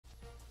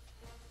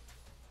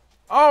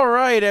All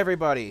right,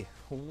 everybody.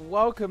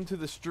 Welcome to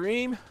the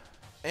stream.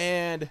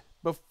 And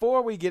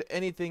before we get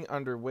anything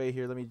underway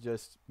here, let me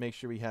just make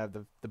sure we have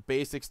the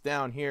basics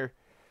down here.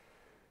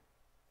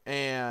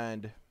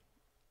 And,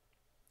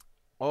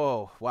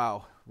 oh,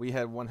 wow. We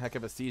had one heck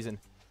of a season.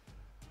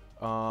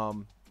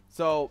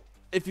 So,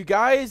 if you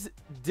guys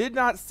did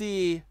not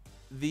see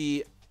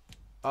the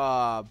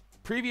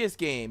previous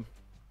game,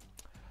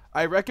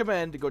 I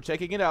recommend go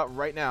checking it out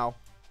right now.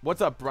 What's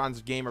up,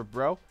 Bronze Gamer,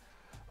 bro?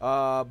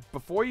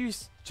 Before you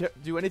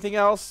do anything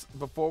else,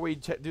 before we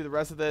do the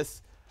rest of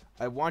this,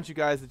 I want you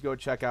guys to go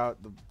check out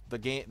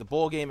the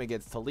bowl game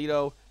against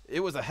Toledo.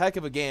 It was a heck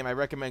of a game. I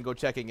recommend go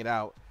checking it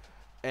out.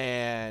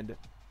 And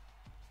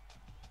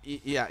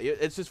yeah,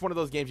 it's just one of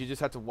those games you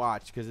just have to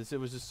watch because it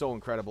was just so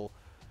incredible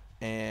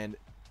and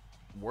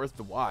worth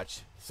the watch.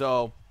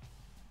 So,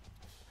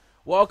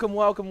 welcome,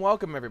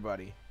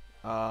 everybody.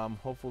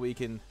 Hopefully we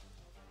can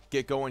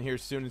get going here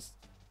soon.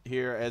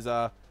 As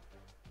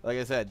like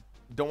I said,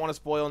 don't want to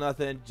spoil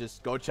nothing.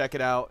 Just go check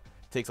it out.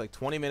 It takes like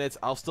 20 minutes.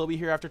 I'll still be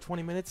here after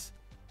 20 minutes.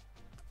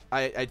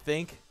 I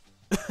think.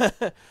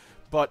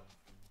 But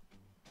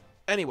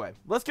anyway,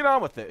 let's get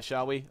on with it,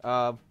 shall we?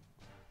 I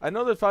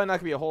know there's probably not going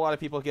to be a whole lot of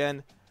people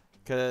again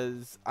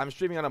because I'm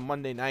streaming on a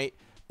Monday night.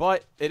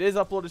 But it is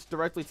uploaded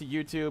directly to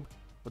YouTube.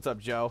 What's up,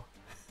 Joe?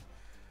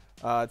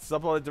 It's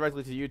uploaded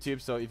directly to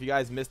YouTube, so if you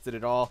guys missed it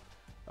at all,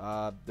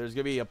 there's going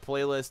to be a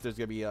playlist. There's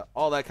going to be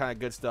all that kind of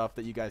good stuff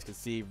that you guys can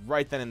see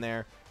right then and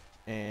there.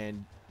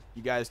 And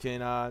you guys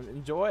can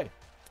enjoy.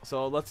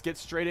 So let's get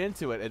straight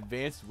into it.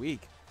 Advanced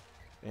week.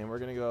 And we're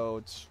going to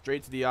go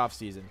straight to the off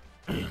season.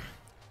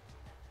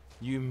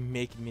 You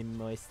make me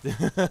moist.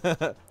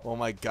 Oh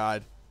my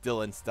god.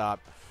 Dylan,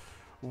 stop.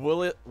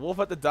 Wolf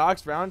at the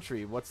Docks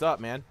Roundtree. What's up,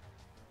 man?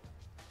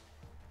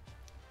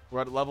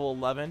 We're at level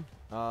 11.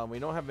 We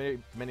don't have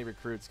many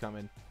recruits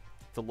coming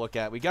to look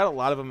at. We got a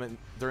lot of them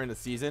during the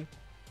season.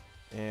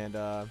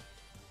 And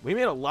we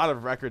made a lot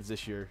of records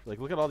this year. Like,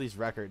 look at all these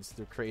records.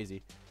 They're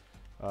crazy.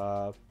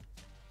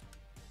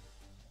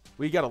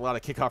 We got a lot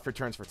of kickoff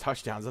returns for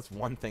touchdowns. That's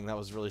one thing that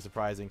was really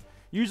surprising.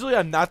 Usually,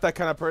 I'm not that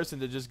kind of person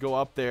to just go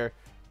up there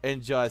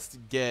and just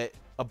get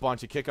a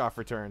bunch of kickoff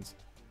returns.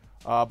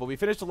 But we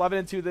finished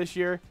 11-2 this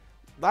year.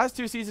 Last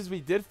two seasons,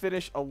 we did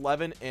finish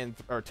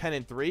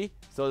 10-3.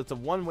 So it's a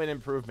one-win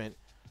improvement.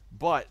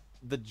 But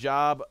the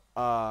job,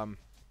 the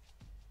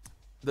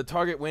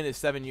target win is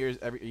 7 years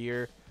every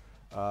year.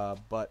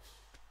 But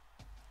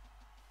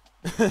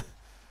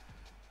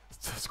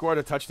scored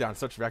a touchdown.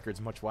 Such records.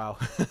 Much wow.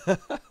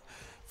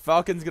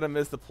 Falcons gonna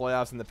miss the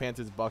playoffs and the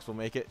Panthers Bucks will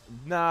make it.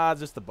 Nah,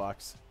 just the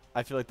Bucks.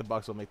 I feel like the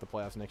Bucks will make the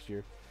playoffs next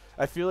year.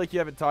 I feel like you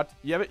haven't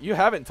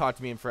talked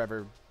to me in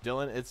forever,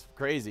 Dylan. It's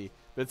crazy.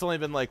 But it's only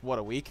been like what,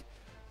 a week?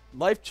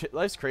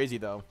 Life's crazy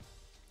though.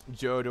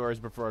 Joe doors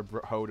before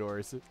ho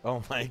doors.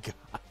 Oh my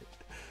god.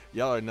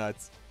 Y'all are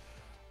nuts.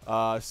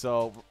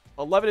 So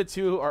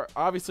 11-2.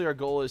 Obviously our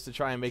goal is to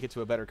try and make it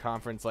to a better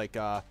conference like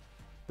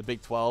the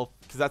Big 12,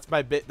 because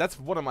that's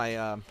one of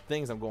my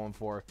things I'm going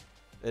for.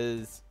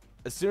 Is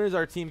as soon as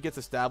our team gets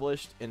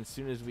established and as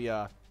soon as we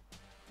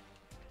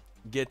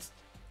get,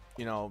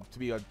 to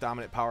be a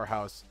dominant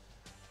powerhouse,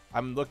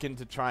 I'm looking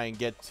to try and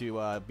get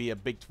to be a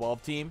Big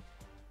 12 team,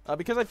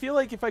 because I feel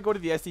like if I go to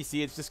the SEC,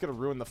 it's just gonna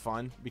ruin the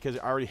fun because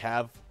I already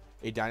have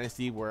a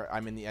dynasty where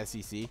I'm in the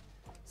SEC,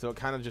 so it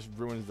kind of just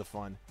ruins the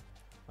fun.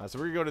 So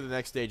we're gonna go to the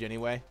next stage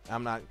anyway.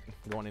 I'm not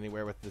going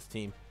anywhere with this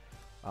team.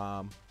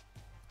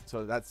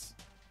 So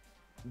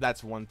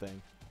that's one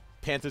thing.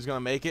 Panthers gonna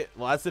make it.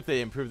 Well, that's if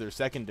they improve their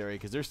secondary,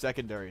 because their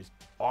secondary is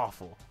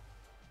awful.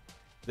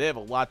 They have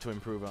a lot to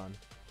improve on.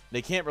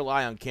 They can't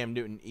rely on Cam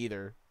Newton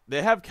either.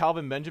 They have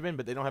Calvin Benjamin,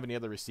 but they don't have any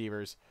other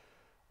receivers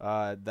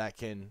that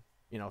can,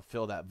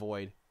 fill that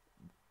void.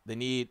 They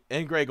need,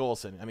 and Greg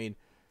Olsen. I mean,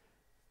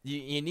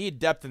 you need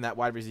depth in that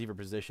wide receiver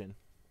position.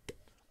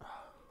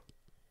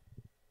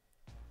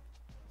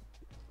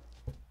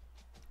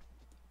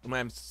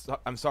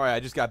 I'm sorry, I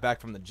just got back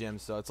from the gym,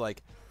 so it's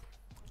like,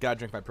 gotta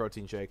drink my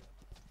protein shake.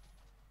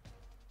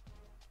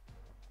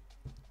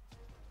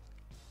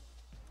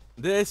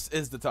 This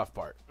is the tough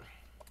part.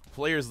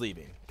 Players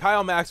leaving.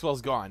 Kyle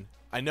Maxwell's gone.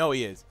 I know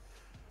he is.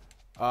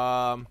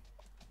 So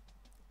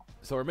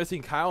we're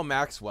missing Kyle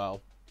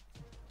Maxwell.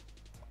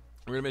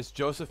 We're gonna miss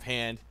Joseph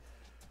Hand,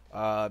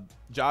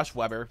 Josh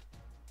Weber,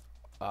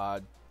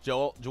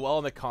 Joel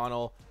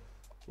McConnell.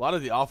 A lot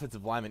of the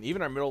offensive linemen,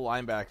 even our middle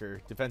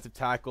linebacker, defensive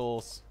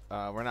tackles.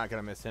 We're not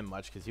gonna miss him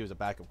much because he was a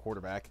backup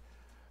quarterback.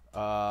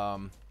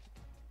 Brian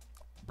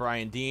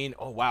Dean.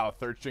 Oh wow,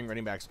 third string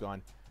running back's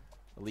gone.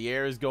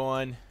 Lier is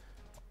gone.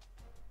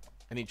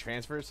 Any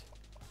transfers?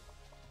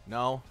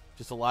 No,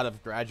 just a lot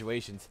of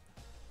graduations.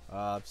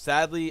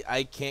 Sadly,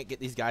 I can't get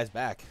these guys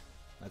back.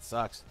 That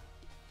sucks.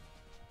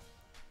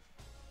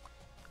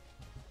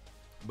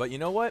 But you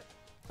know what?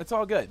 It's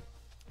all good.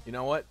 You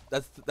know what?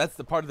 That's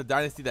the part of the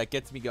dynasty that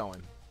gets me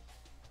going.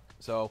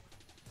 So,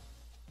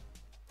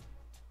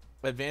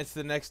 advance to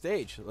the next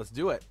stage. Let's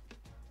do it.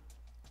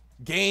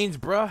 Gains,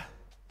 bruh.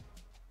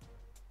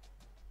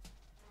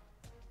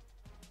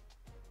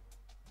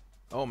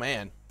 Oh,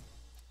 man.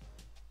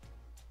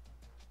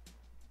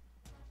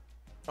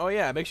 Oh,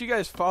 yeah. Make sure you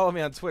guys follow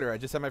me on Twitter. I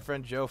just had my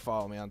friend Joe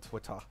follow me on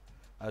Twitter.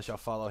 I shall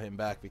follow him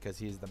back because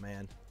he's the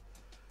man.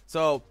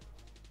 So,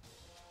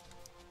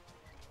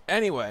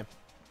 anyway,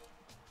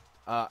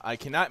 I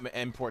cannot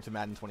import to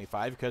Madden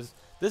 25 because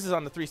this is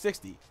on the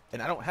 360,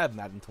 and I don't have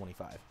Madden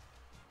 25.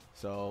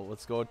 So,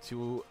 let's go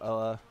to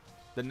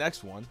the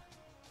next one.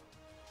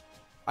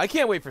 I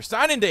can't wait for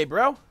signing day,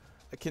 bro.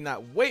 I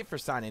cannot wait for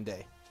signing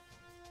day.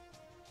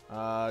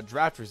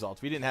 Draft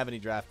results. We didn't have any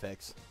draft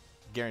picks.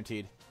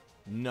 Guaranteed.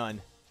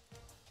 None.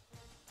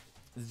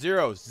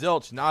 Zero.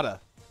 Zilch.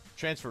 Nada.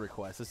 Transfer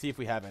requests. Let's see if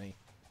we have any.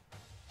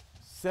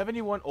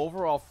 71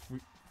 overall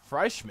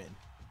freshman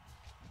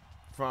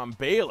from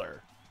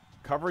Baylor.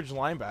 Coverage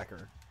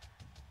linebacker.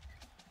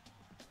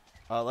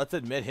 Let's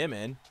admit him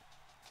in.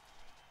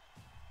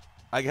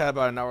 I got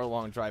about an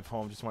hour-long drive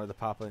home. Just wanted to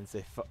pop in and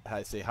say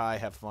hi,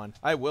 have fun.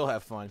 I will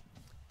have fun.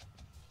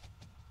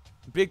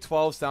 Big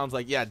 12 sounds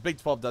like... Yeah, Big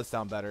 12 does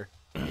sound better.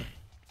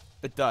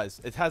 It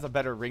does. It has a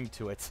better ring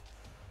to it.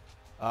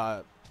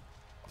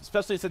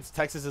 Especially since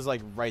Texas is, like,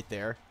 right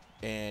there.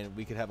 And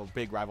we could have a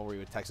big rivalry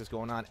with Texas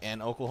going on.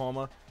 And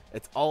Oklahoma.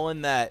 It's all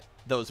in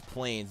those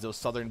plains, those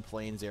southern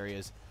plains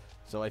areas.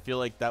 So I feel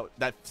like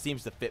that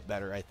seems to fit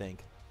better, I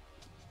think.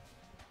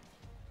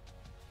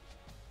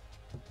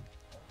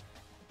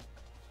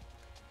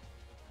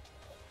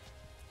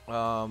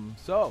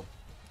 So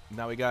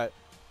now we got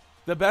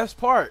the best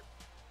part.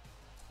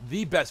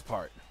 The best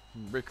part.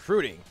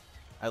 Recruiting.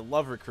 I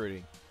love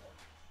recruiting.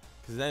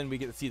 Because then we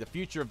get to see the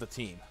future of the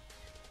team.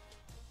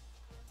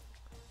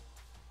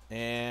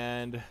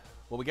 And,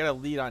 well, we got a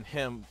lead on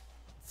him.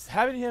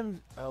 Having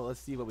him,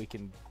 let's see what we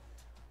can,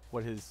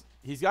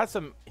 he's got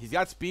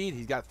speed,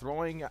 he's got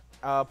throwing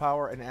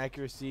power and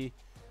accuracy.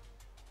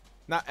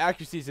 Not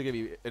accuracy is going to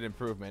be an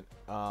improvement.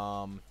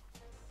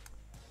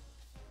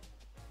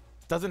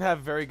 Doesn't have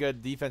very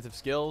good defensive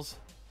skills.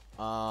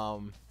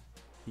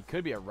 He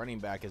could be a running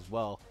back as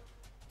well.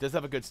 Does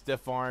have a good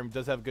stiff arm.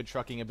 Does have good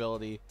trucking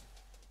ability.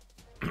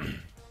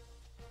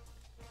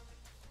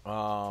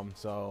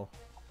 So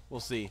we'll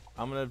see.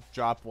 I'm gonna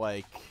drop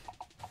like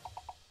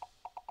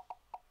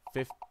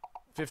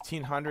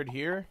 1,500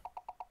 here.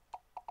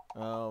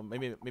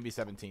 Maybe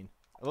 17.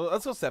 Well,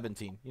 let's go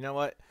 17. You know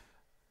what?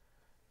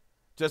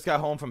 Just got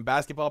home from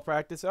basketball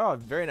practice. Oh,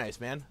 very nice,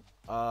 man.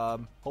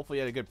 Hopefully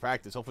you had a good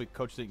practice. Hopefully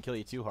coach didn't kill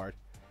you too hard.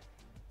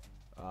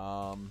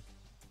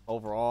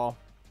 Overall,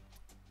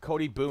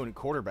 Cody Boone,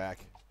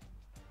 quarterback.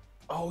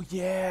 Oh,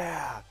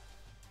 yeah.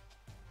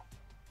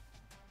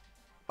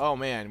 Oh,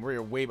 man,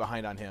 we're way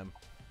behind on him.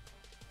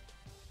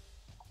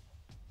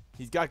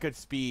 He's got good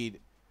speed.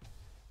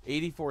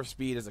 84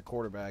 speed as a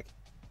quarterback.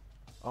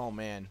 Oh,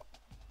 man.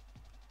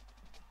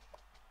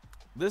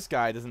 This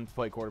guy doesn't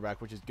play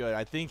quarterback, which is good.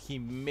 I think he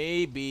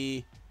may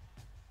be...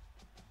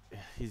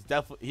 He's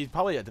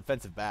probably a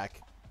defensive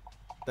back.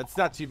 That's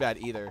not too bad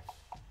either.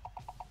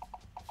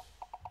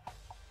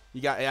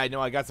 I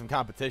know I got some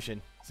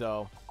competition,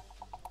 so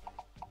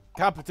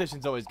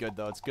competition's always good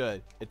though. It's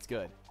good. It's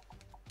good.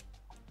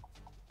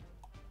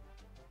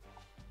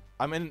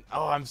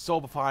 I'm so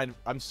behind.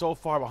 I'm so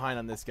far behind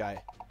on this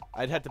guy.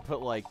 I'd have to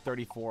put like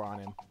 34 on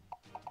him.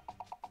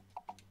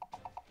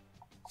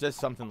 Just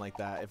something like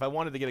that. If I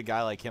wanted to get a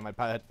guy like him, I'd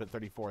probably have to put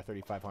 34,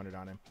 3,500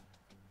 on him.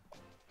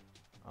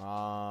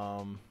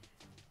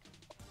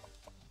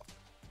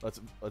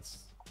 Let's.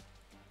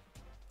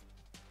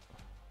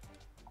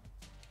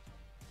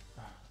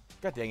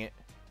 God dang it.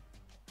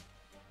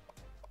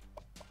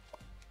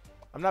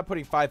 I'm not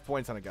putting 5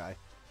 points on a guy.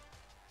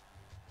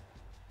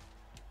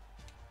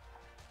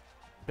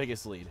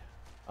 Biggest lead.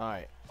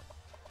 Alright.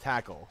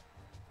 Tackle.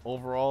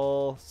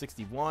 Overall,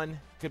 61.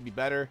 Could be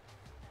better.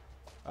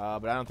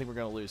 But I don't think we're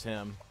going to lose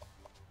him.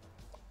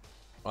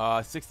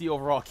 60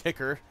 overall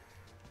kicker.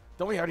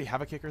 Don't we already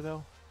have a kicker,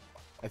 though?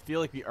 I feel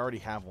like we already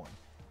have one.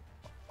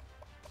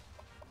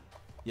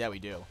 Yeah, we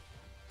do.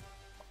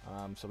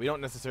 So we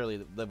don't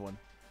necessarily live one.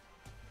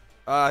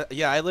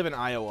 Yeah, I live in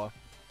Iowa.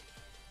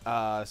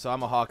 So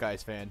I'm a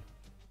Hawkeyes fan.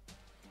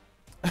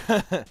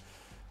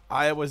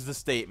 Iowa's the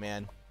state,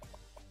 man.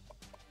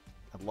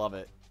 I love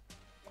it.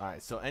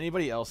 Alright, so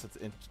anybody else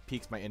that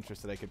piques my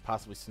interest that I could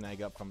possibly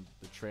snag up from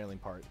the trailing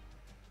part?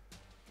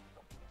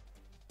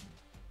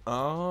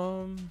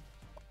 Well,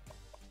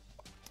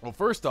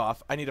 first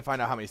off, I need to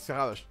find out how many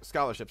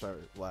scholarships are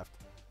left.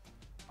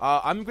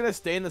 I'm going to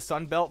stay in the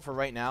Sun Belt for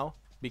right now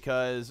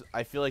because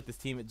I feel like this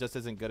team just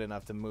isn't good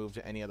enough to move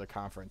to any other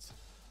conference.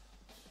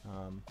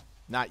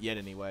 Not yet,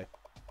 anyway.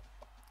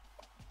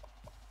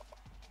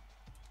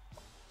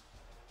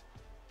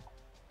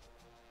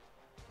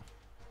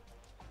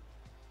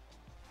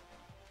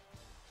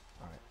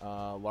 All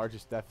right.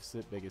 Largest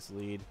deficit, biggest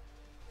lead.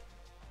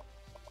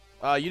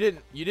 You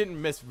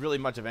didn't miss really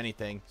much of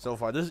anything so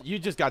far. You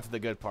just got to the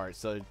good part.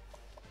 So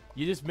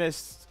you just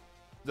missed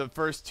the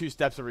first 2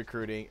 steps of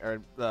recruiting, or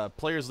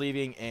players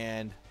leaving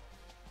and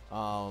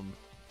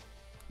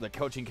the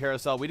coaching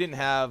carousel. We didn't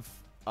have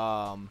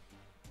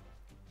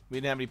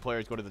any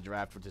players go to the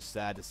draft, which is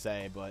sad to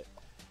say, but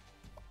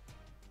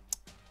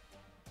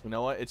You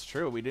know what? It's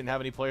true. We didn't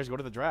have any players go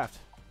to the draft.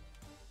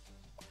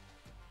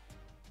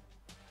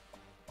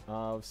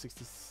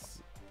 60,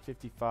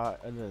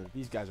 55. And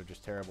these guys are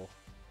just terrible.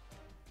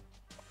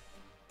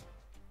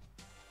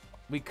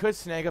 We could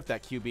snag up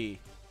that QB.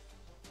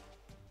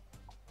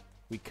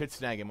 We could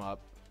snag him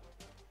up.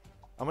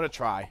 I'm going to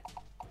try.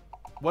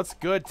 What's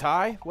good,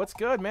 Ty? What's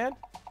good, man?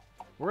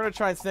 We're going to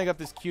try and snag up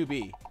this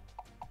QB.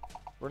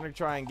 We're going to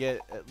try and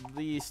get at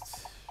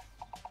least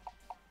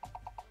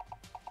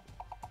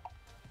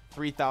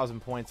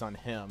 3,000 points on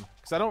him.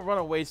 Because I don't want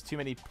to waste too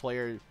many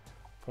player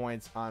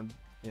points on,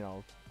 you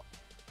know,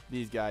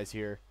 these guys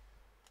here.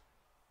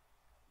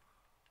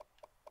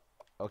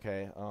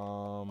 Okay.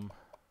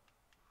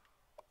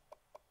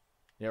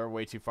 Yeah, we're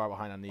way too far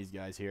behind on these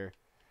guys here.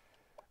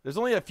 There's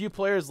only a few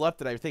players left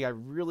that I think I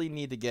really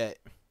need to get.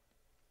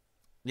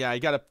 Yeah, I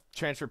got a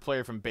transfer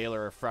player from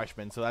Baylor, a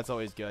freshman, so that's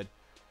always good.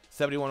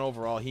 71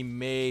 overall. He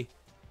may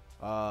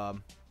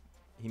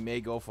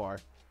go far.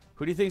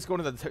 Who do you think is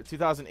going to the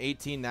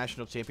 2018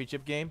 National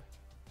Championship game?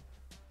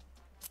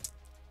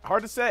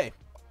 Hard to say.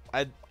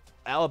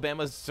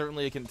 Alabama's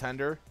certainly a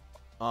contender.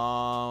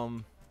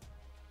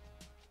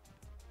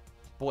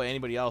 Boy,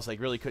 anybody else, like,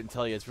 really couldn't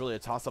tell you. It's really a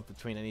toss-up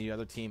between any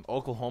other team.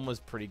 Oklahoma's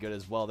pretty good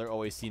as well. They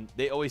always seem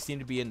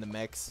to be in the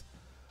mix.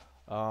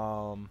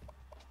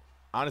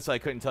 Honestly, I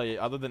couldn't tell you.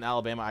 Other than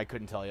Alabama, I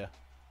couldn't tell you.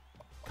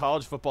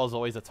 College football is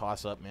always a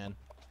toss-up, man.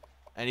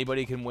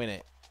 Anybody can win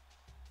it.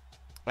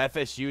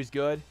 FSU's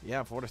good.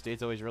 Yeah, Florida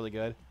State's always really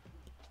good.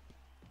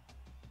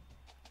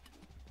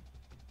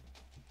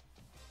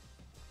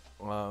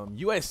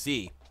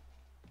 USC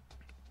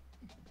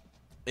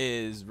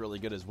is really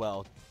good as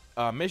well.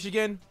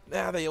 Michigan,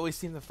 they always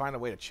seem to find a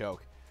way to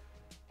choke.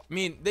 I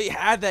mean, they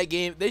had that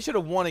game. They should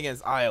have won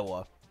against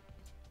Iowa.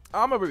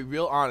 I'm going to be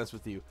real honest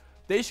with you.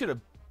 They should have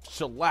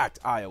shellacked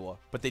Iowa,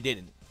 but they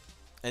didn't.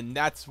 And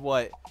that's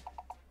what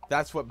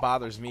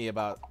bothers me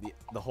about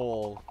the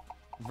whole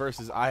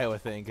versus Iowa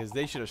thing, because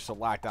they should have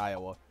shellacked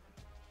Iowa.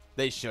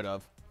 They should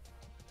have.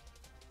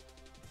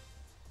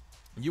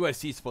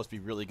 USC is supposed to be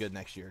really good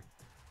next year.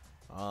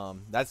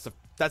 That's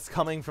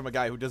coming from a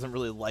guy who doesn't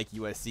really like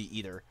USC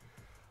either.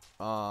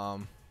 But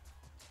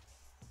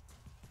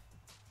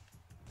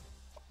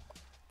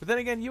then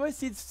again,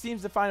 USC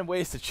seems to find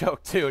ways to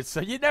choke too,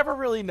 so you never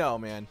really know,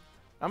 man.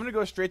 I'm gonna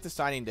go straight to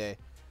signing day.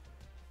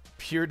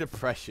 Pure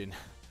depression.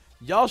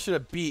 Y'all should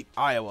have beat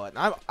Iowa. And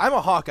I'm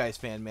a Hawkeyes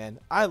fan, man.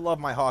 I love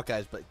my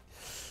Hawkeyes, but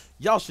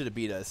y'all should have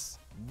beat us.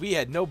 We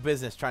had no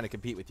business trying to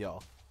compete with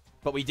y'all,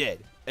 but we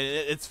did. And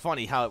it's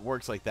funny how it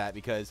works like that,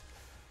 because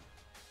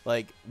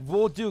like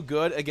we'll do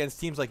good against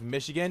teams like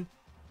Michigan,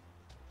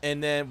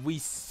 and then we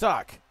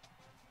suck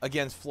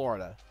against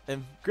Florida.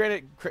 And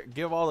granted,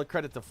 give all the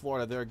credit to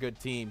Florida, they're a good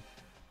team,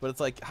 but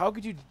it's like, how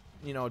could you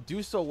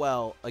do so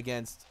well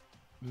against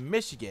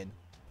Michigan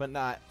but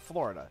not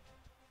Florida?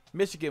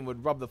 Michigan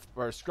would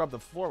scrub the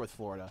floor with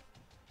Florida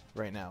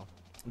right now.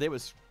 They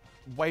would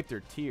wipe their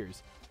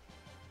tears.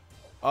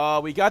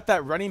 We got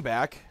that running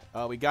back.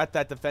 We got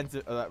that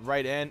defensive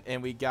right end,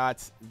 and we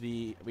got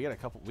a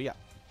couple.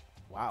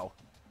 Wow.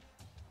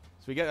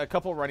 So we got a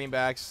couple running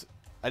backs.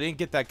 I didn't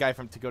get that guy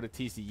to go to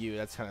TCU.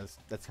 That's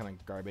kind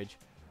of garbage.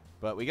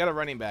 But we got a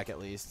running back at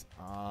least.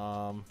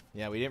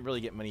 Yeah, we didn't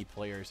really get many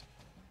players.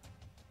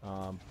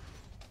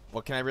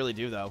 What can I really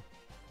do though?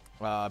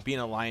 Being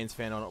a Lions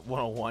fan on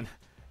 101,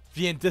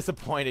 being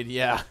disappointed.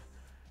 Yeah,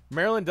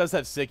 Maryland does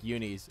have sick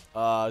unis.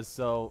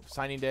 So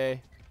signing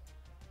day.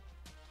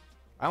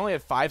 I only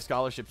have 5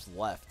 scholarships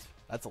left.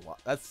 That's a lot.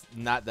 That's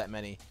not that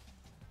many.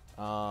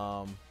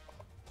 So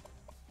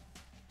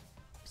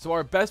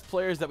our best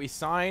players that we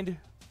signed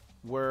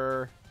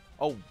were,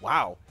 oh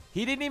wow,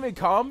 he didn't even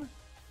come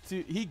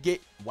to,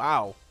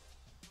 wow,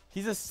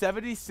 he's a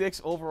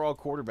 76 overall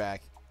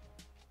quarterback.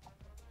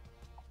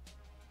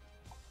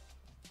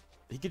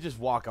 He could just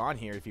walk on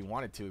here if he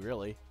wanted to,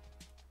 really.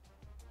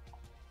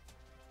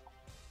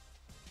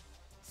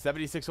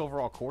 76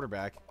 overall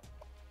quarterback.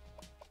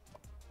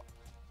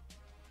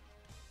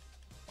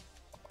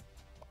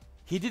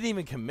 He didn't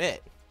even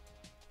commit.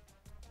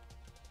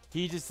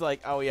 He just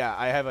like, oh yeah,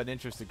 I have an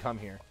interest to come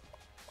here.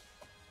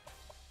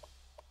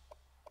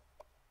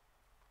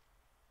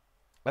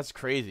 That's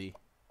crazy.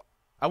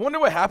 I wonder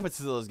what happens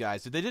to those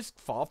guys. Did they just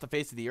fall off the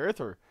face of the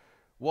earth or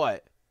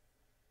what?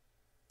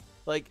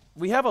 Like,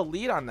 we have a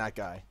lead on that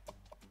guy.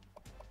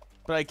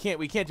 But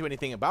we can't do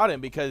anything about him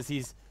because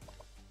he's,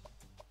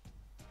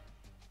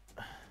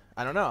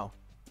 I don't know.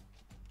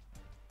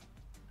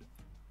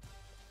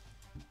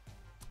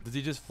 Does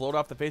he just float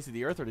off the face of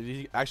the earth, or did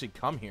he actually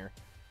come here?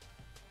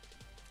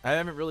 I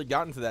haven't really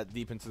gotten to that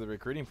deep into the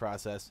recruiting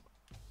process.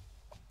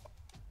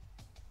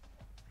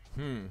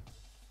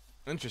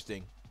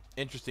 Interesting.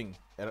 Interesting,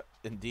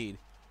 indeed.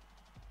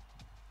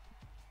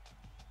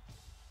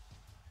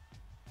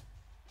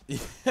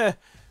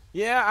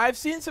 Yeah, I've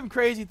seen some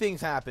crazy things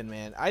happen,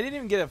 man. I didn't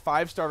even get a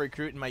 5-star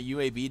recruit in my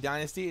UAB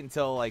Dynasty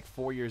until like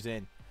 4 years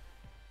in.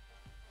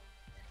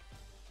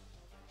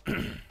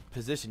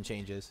 Position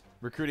changes.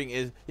 Recruiting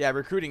is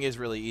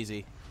really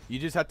easy. You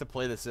just have to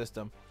play the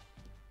system.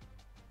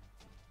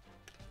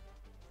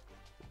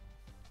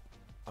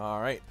 All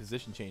right,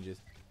 position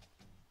changes.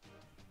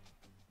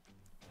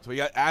 So we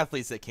got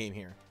athletes that came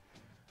here.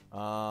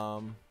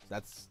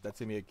 That's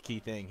gonna be a key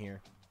thing here.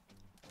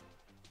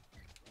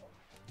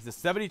 He's a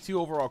 72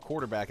 overall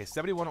quarterback, a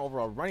 71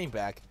 overall running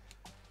back,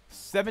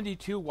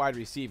 72 wide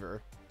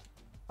receiver,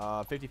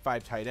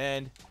 55 tight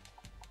end.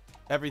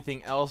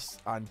 Everything else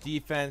on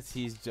defense,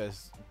 he's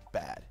just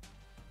bad.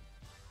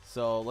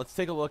 So let's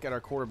take a look at our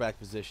quarterback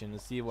position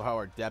and see how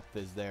our depth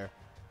is there.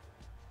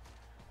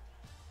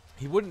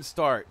 He wouldn't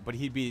start, but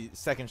he'd be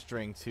second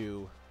string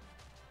to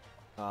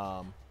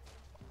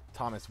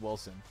Thomas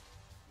Wilson.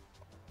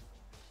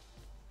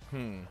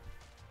 I'm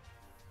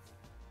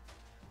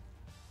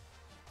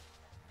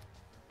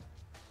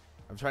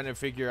trying to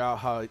figure out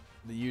how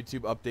the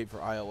YouTube update for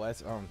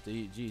iOS. Oh,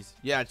 geez.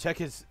 Yeah, check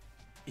his...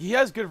 He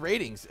has good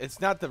ratings.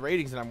 It's not the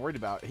ratings that I'm worried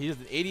about. He has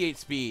an 88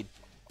 speed.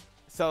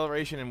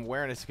 Acceleration and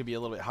awareness could be a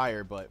little bit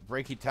higher, but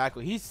breaking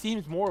tackle... He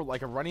seems more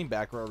like a running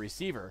back or a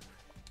receiver.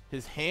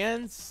 His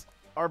hands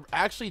are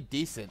actually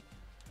decent.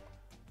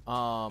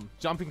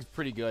 Jumping's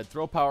pretty good.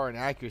 Throw power and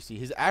accuracy.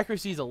 His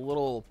accuracy is a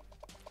little...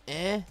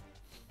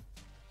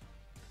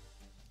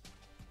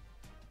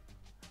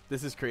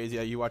 This is crazy.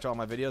 You watch all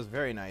my videos.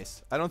 Very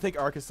nice. I don't think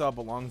Arkansas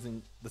belongs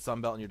in the Sun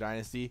Belt in your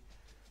dynasty.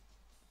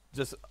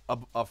 Just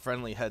a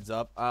friendly heads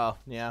up.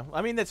 Yeah.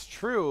 I mean, that's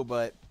true,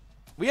 but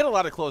we had a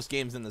lot of close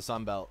games in the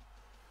Sun Belt.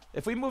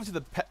 If we move to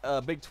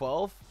the Big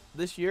 12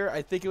 this year,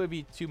 I think it would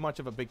be too much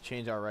of a big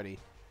change already.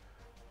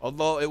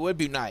 Although it would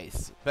be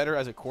nice. Better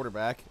as a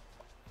quarterback.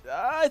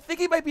 I think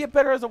he might be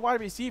better as a wide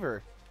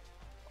receiver.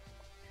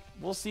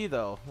 We'll see,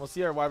 though. We'll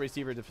see our wide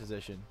receiver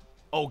position.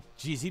 Oh,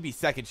 geez. He'd be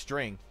second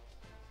string.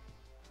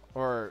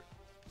 Or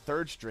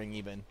third string,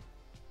 even.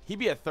 He'd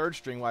be a third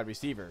string wide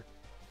receiver.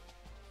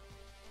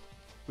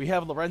 We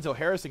have Lorenzo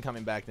Harrison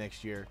coming back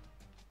next year.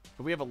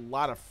 But we have a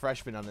lot of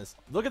freshmen on this.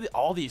 Look at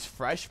all these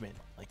freshmen.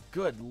 Like,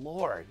 good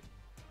Lord.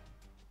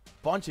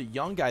 Bunch of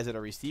young guys at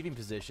a receiving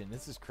position.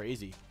 This is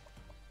crazy.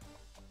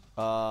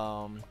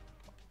 Matt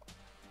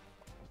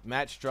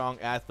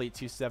Strong, athlete,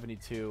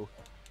 272.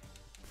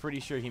 Pretty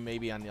sure he may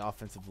be on the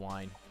offensive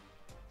line.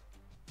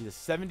 He's a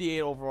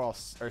 78 overall,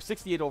 or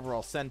 68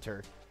 overall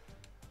center.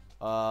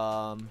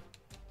 We'll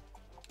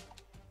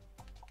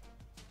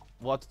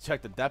have to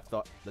check the depth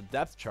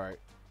chart,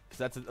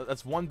 because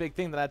that's one big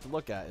thing that I have to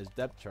look at is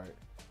depth chart.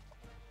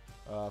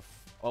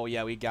 Oh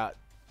yeah,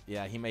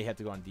 he may have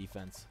to go on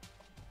defense.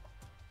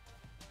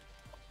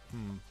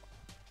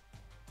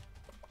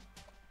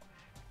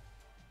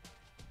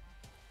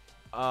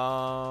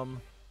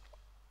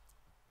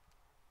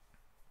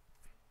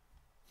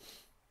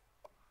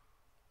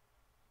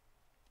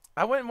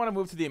 I wouldn't want to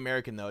move to the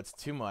American, though. It's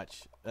too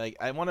much. Like,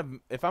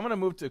 if I'm gonna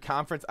move to a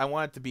conference, I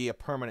want it to be a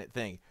permanent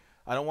thing.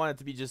 I don't want it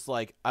to be just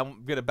like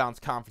I'm gonna bounce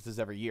conferences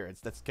every year.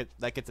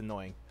 That gets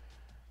annoying.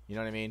 You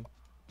know what I mean?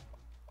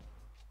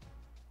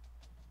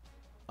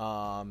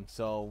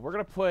 So we're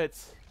gonna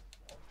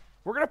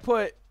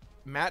put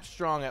Matt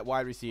Strong at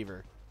wide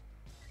receiver,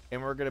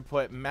 and we're gonna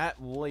put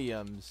Matt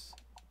Williams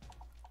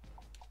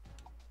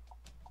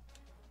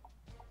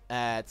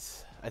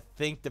at, I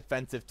think,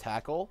 defensive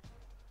tackle.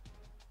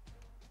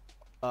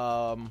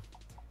 But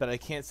I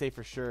can't say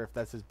for sure if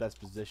that's his best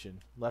position.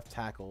 Left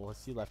tackle. Let's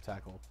see left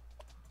tackle.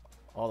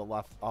 All the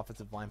left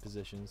offensive line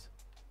positions.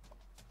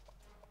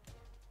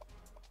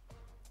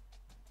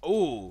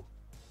 Ooh.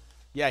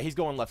 Yeah, he's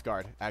going left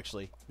guard,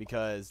 actually,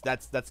 because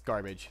that's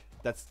garbage.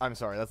 I'm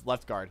sorry, that's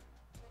left guard.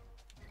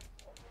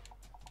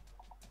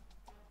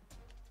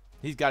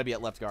 He's got to be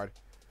at left guard.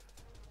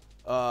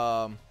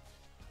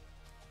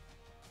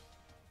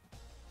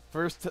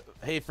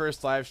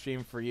 First live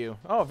stream for you.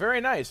 Oh, very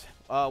nice.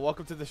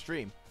 Welcome to the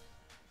stream.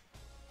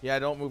 Yeah,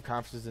 don't move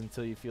conferences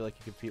until you feel like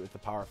you compete with the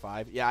Power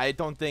 5. Yeah, I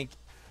don't think...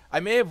 I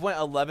may have went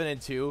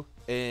 11-2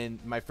 in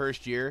my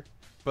first year,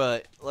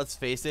 but let's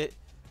face it.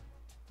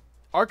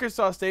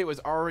 Arkansas State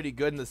was already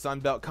good in the Sun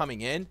Belt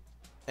coming in,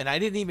 and I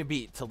didn't even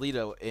beat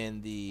Toledo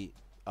in the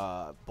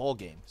bowl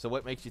game. So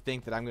what makes you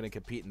think that I'm going to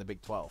compete in the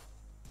Big 12?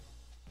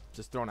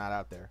 Just throwing that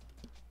out there.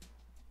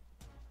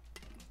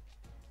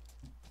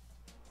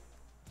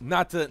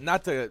 Not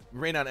to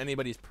rain on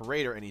anybody's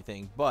parade or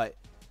anything, but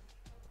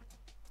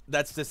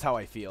that's just how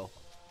I feel.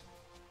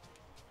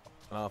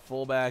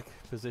 Fullback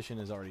position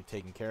is already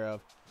taken care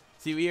of.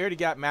 See, we already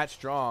got Matt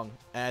Strong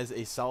as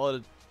a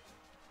solid.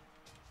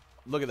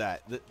 Look at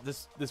that.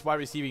 This wide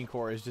receiving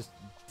core is just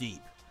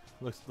deep.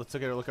 Let's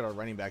take a look at our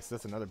running backs.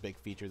 That's another big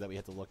feature that we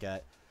have to look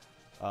at.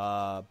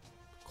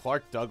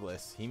 Clark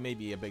Douglas, he may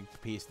be a big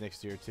piece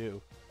next year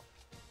too.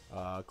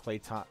 Clay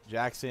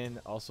Jackson,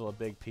 also a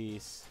big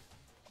piece.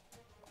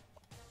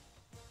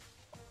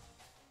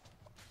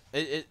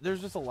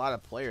 There's just a lot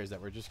of players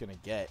that we're just going to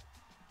get.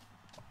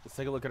 Let's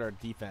take a look at our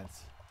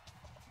defense.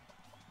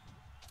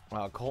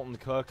 Colton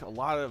Cook, a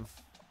lot of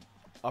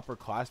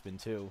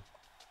upperclassmen too.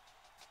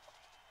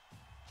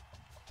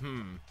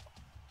 Who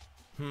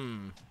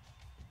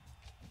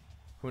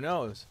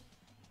knows?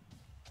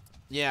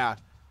 Yeah.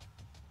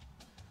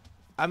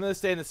 I'm going to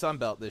stay in the Sun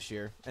Belt this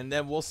year, and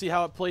then we'll see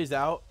how it plays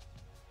out.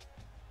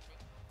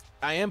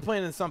 I am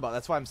playing in Sunbelt.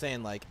 That's why I'm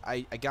saying, like,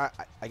 I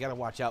gotta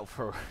watch out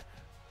for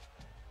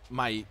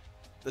my.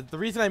 The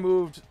reason I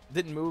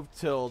didn't move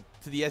to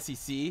the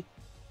SEC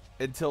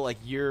until like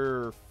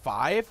year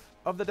 5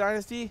 of the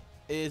Dynasty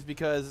is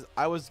because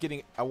I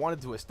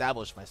wanted to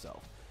establish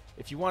myself.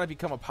 If you want to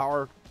become a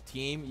power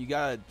team, you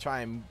gotta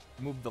try and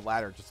move the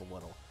ladder just a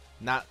little,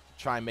 not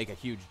try and make a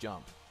huge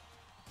jump.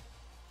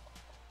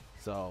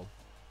 So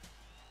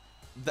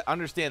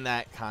understand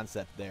that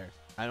concept there.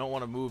 I don't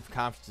want to move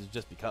conferences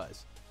just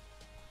because.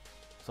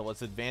 So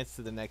let's advance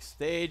to the next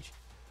stage.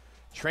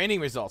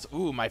 Training results.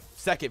 Ooh, my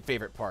second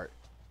favorite part.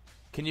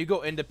 Can you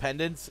go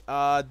independence?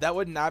 That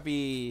would not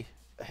be...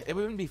 It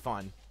wouldn't be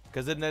fun.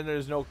 Because then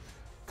there's no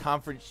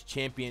conference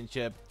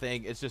championship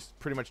thing. It's just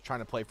pretty much trying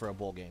to play for a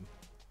bowl game.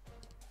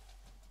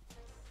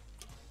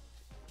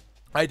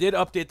 I did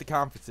update the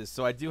conferences.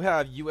 So I do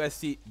have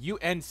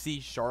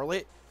UNC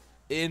Charlotte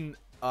in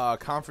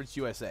Conference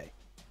USA.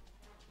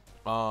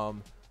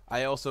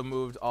 I also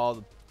moved all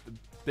the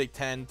Big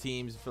Ten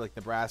teams for like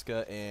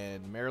Nebraska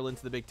and Maryland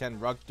to the Big Ten,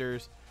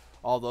 Rutgers,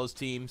 all those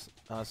teams.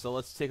 So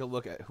let's take a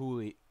look at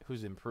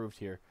who's improved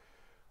here.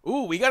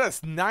 Ooh, we got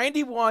a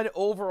 91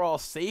 overall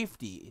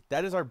safety.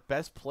 That is our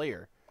best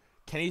player.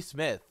 Kenny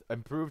Smith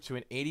improved to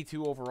an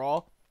 82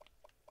 overall.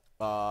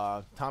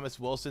 Thomas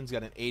Wilson's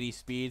got an 80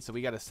 speed, so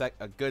we got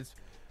a good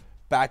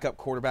backup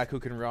quarterback who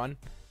can run.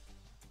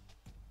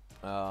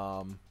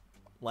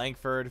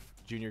 Langford,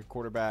 junior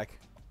quarterback,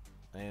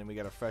 and we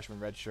got a freshman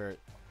red shirt.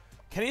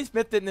 Kenny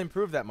Smith didn't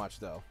improve that much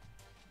though.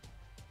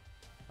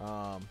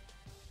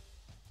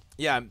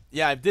 Yeah,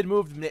 I did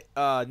move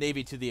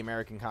Navy to the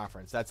American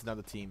Conference. That's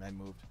another team I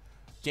moved.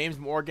 James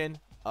Morgan,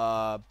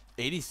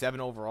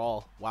 87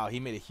 overall. Wow, he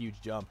made a huge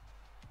jump.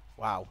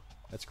 Wow,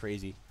 that's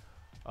crazy.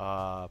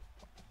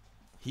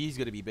 He's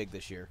gonna be big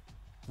this year.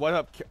 What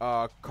up,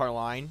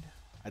 Carline?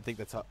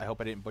 I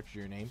hope I didn't butcher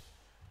your name.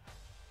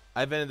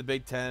 I've been in the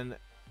Big Ten.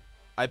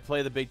 I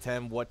play the Big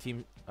Ten. What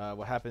team?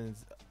 What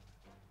happens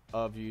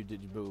of you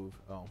did you move?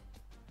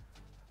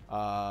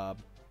 Oh.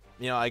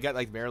 You know, I got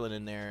like Maryland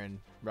in there and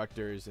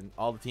Rutgers and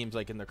all the teams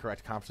like in the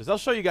correct conferences. I'll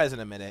show you guys in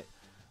a minute.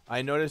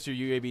 I noticed your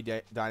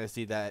UAB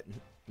Dynasty that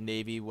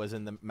Navy was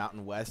in the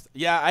Mountain West.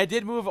 Yeah, I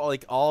did move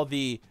like all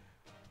the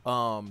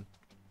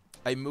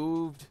I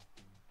moved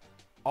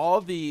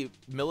all the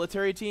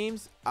military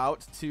teams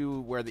out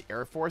to where the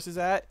Air Force is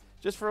at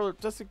just to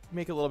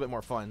make it a little bit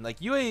more fun. Like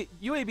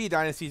UAB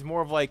Dynasty is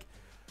more of like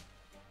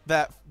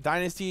that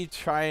Dynasty,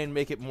 try and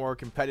make it more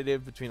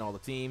competitive between all the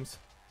teams.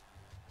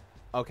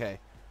 Okay.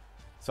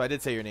 So I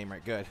did say your name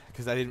right, good,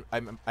 because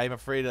I'm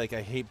afraid, like,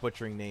 I hate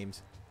butchering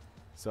names.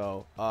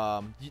 So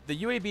the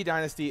UAB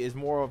Dynasty is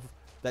more of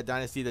that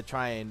dynasty that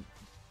try and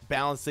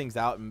balance things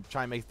out and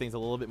try and make things a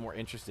little bit more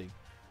interesting.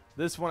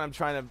 This one I'm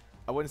trying to,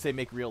 I wouldn't say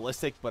make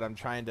realistic, but I'm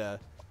trying to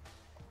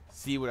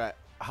see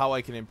how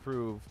I can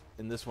improve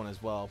in this one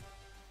as well.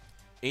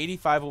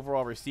 85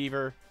 overall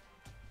receiver,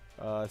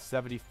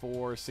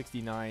 74,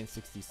 69,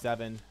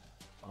 67.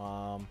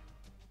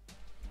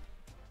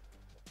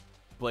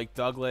 Blake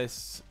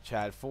Douglas,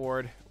 Chad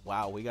Ford.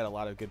 Wow, we got a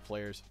lot of good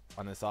players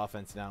on this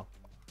offense now.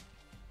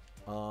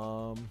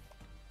 Wow,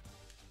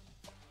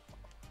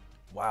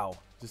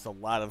 just a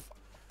lot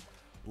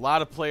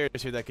of players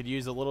here that could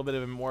use a little bit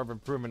of more of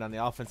improvement on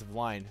the offensive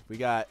line. We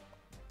got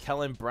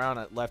Kellen Brown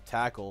at left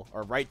tackle,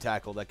 or right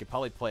tackle, that could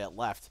probably play at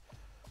left.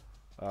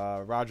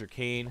 Roger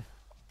Kane.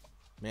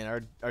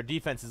 Man, our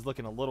defense is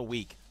looking a little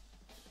weak.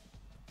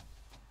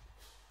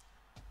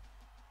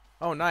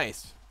 Oh,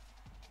 nice.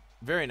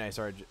 Very nice,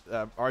 RJ.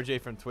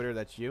 RJ from Twitter,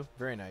 that's you.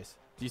 Very nice.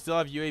 Do you still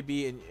have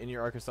UAB in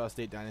your Arkansas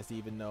State Dynasty,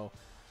 even though...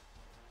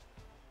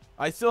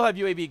 I still have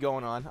UAB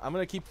going on. I'm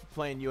going to keep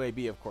playing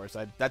UAB, of course.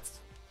 That's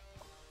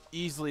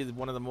easily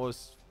one of the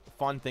most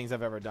fun things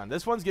I've ever done.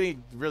 This one's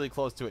getting really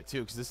close to it,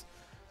 too, because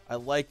I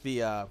like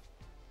the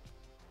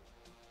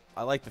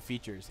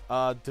features.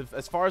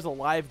 As far as a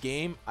live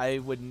game, I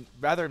would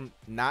rather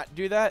not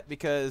do that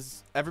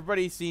because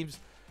everybody seems...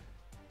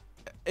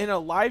 In a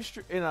live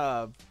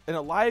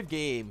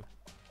game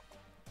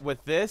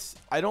with this,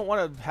 I don't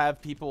want to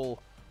have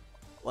people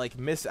like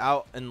miss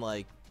out and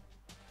like,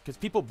 because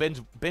people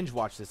binge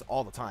watch this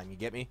all the time. You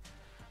get me?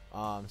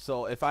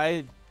 So if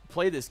I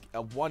play this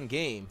one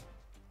game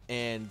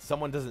and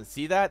someone doesn't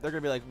see that, they're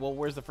gonna be like, well,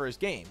 where's the first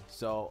game?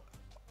 So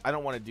I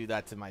don't want to do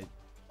that to my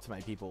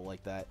people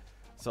like that.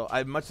 So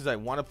as much as I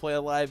want to play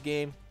a live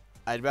game,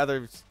 I'd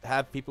rather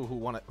have people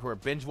who are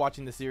binge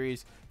watching the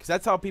series, because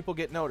that's how people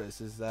get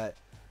noticed. Is that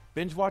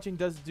binge watching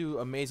does do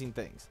amazing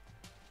things.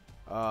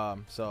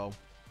 So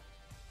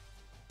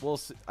we'll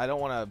see. I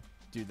don't want to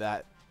do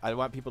that. I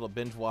want people to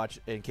binge watch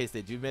in case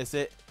they do miss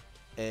it,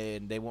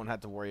 and they won't have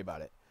to worry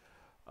about it.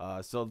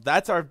 So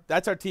that's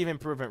our team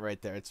improvement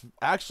right there. It's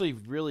actually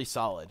really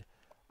solid.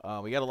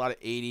 We got a lot of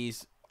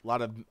 80s, a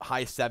lot of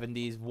high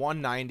 70s,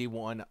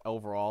 191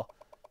 overall.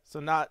 So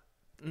not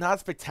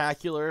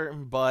spectacular,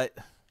 but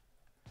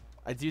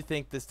I do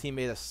think this team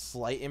made a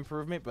slight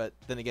improvement. But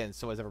then again,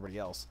 so has everybody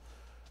else.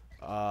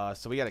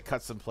 So we got to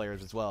cut some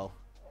players as well.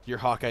 Your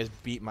Hawkeyes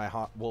beat my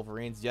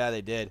Wolverines. Yeah,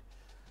 they did.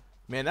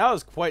 Man, that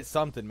was quite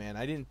something, man.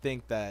 I didn't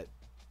think that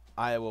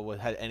Iowa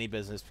had any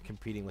business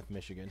competing with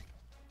Michigan.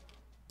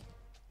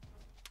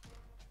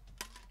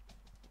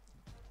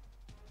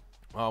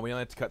 Oh, we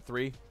only have to cut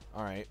 3?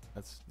 All right,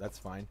 that's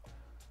fine.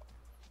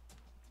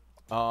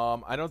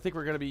 I don't think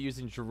we're going to be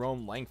using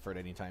Jerome Langford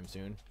anytime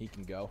soon. He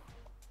can go.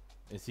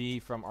 Is he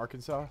from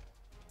Arkansas?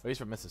 Oh, he's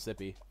from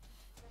Mississippi.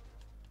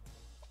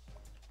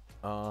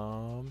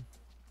 Yeah,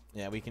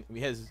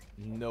 he has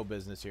no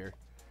business here.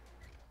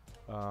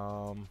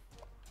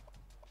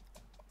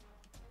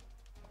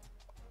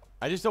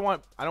 I don't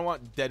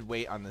want dead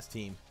weight on this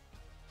team.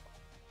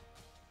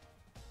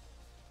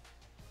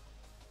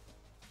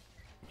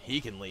 He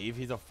can leave.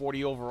 He's a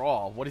 40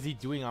 overall. What is he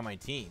doing on my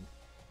team?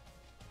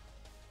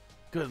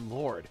 Good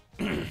Lord.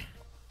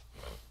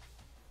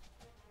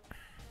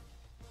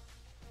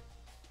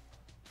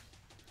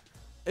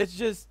 It's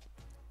just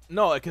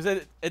no, because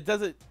it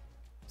doesn't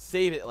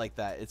save it like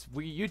that.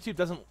 YouTube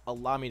doesn't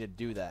allow me to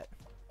do that.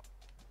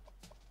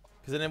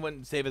 Because then it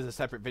wouldn't save as a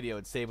separate video.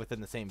 It'd save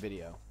within the same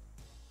video.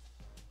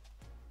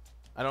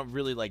 I don't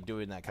really like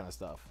doing that kind of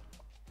stuff.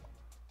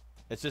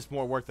 It's just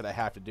more work that I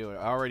have to do.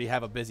 I already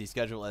have a busy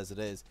schedule as it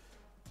is.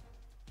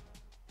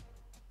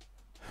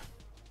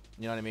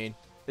 You know what I mean?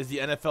 Is the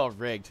NFL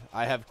rigged?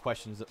 I have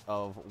questions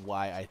of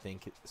why I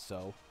think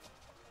so.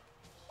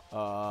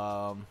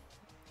 I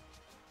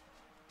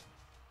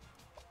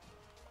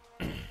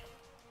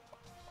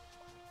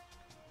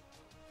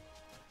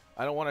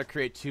don't want to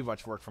create too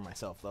much work for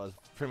myself. That was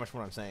pretty much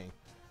what I'm saying.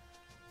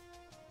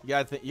 You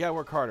gotta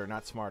work harder,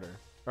 not smarter.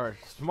 Or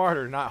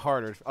smarter, not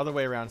harder. Other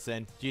way around,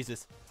 Sin.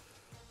 Jesus.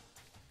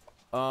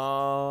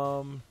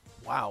 Wow.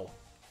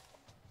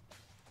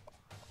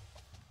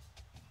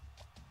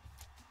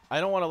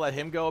 I don't want to let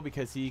him go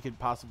because he could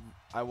possibly...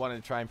 I want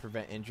to try and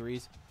prevent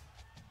injuries.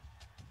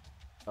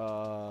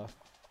 What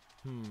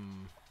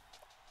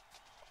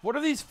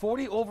are these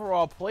 40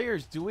 overall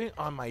players doing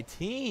on my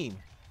team?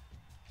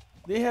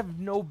 They have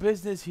no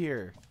business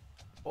here.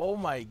 Oh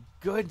my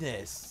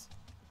goodness.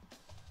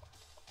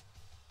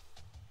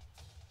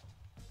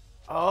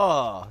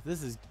 Oh,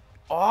 this is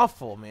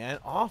awful, man.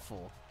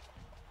 Awful.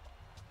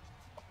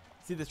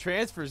 See, the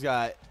transfers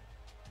got...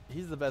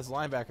 He's the best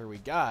linebacker we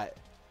got.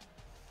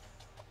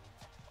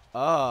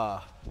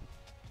 Oh,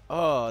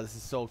 this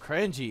is so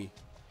cringy.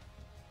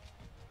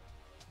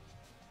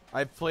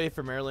 I played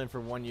for Maryland for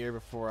 1 year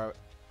before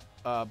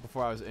I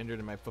was injured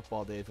and my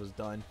football days was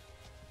done.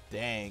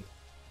 Dang.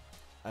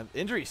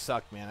 Injuries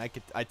suck, man.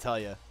 I tell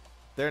you,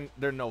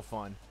 they're no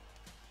fun.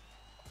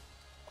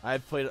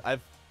 I've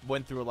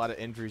went through a lot of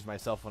injuries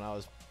myself when I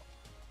was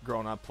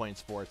growing up playing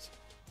sports.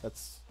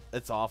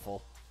 It's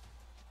awful.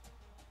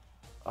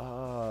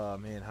 Oh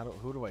man,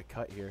 who do I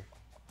cut here?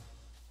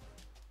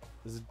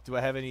 Do I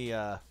have any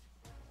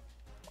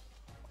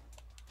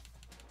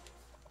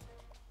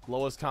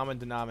lowest common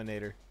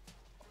denominator?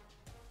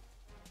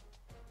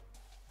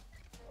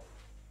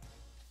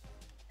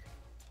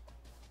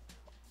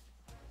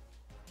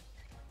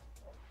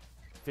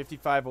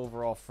 .55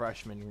 overall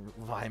freshman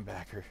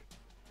linebacker.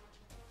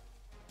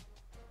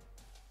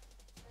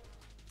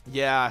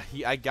 Yeah,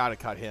 I gotta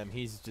cut him.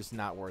 He's just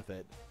not worth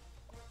it.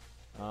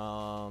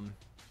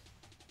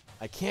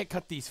 I can't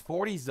cut these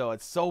 40s though.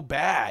 It's so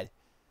bad.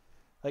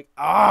 Like,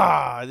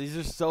 these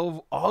are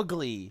so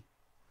ugly.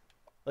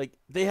 Like,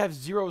 they have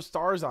 0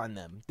 stars on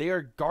them. They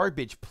are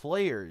garbage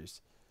players.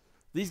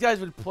 These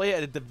guys would play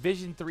at a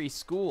Division III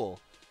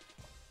school.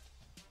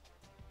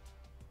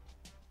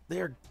 They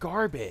are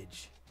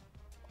garbage.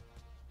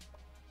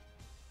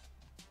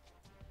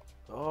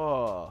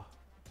 Oh.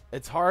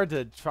 It's hard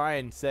to try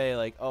and say,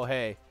 like, oh,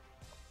 hey.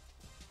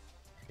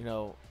 You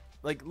know,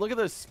 like, look at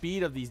the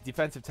speed of these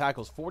defensive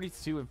tackles.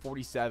 42 and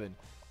 47.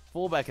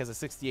 Fullback has a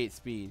 68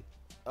 speed.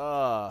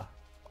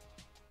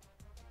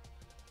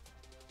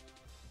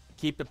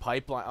 Keep the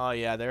pipeline. Oh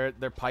yeah, they're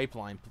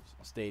pipeline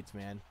states,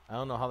 man. I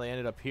don't know how they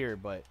ended up here,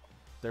 but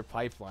they're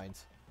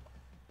pipelines.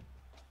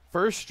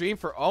 First stream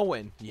for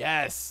Owen.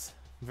 Yes,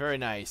 very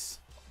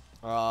nice.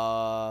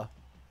 Halfbacks.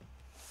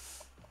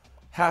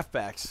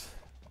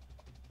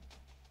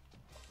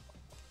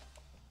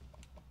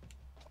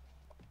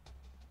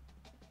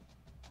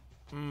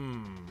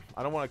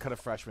 I don't want to cut a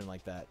freshman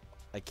like that.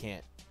 I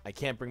can't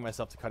bring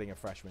myself to cutting a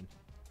freshman.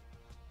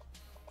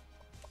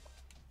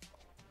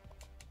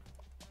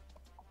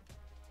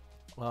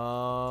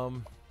 I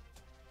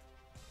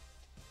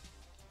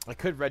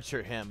could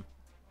redshirt him.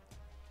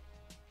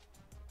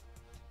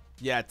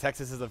 Yeah,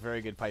 Texas is a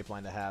very good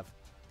pipeline to have.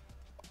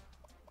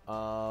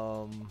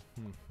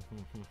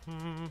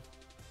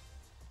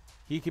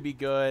 He could be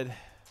good,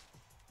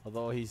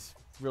 although he's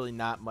really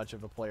not much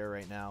of a player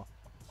right now.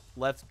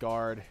 Left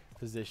guard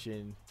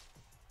position.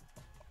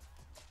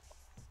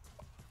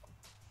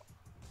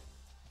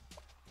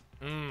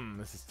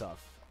 This is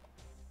tough.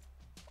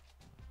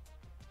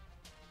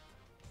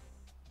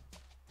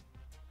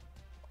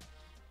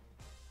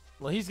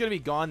 Well, he's going to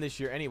be gone this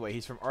year anyway.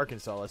 He's from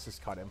Arkansas. Let's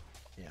just cut him.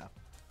 Yeah.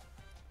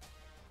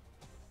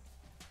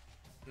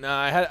 No,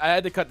 I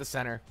had to cut the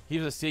center. He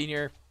was a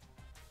senior.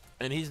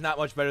 And he's not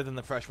much better than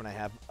the freshman I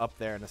have up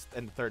there in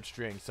the third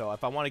string. So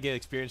if I want to get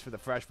experience for the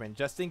freshman,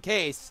 just in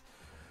case,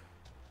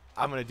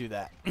 I'm going to do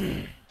that.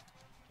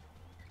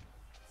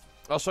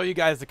 I'll show you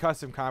guys the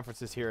custom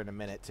conferences here in a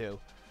minute, too.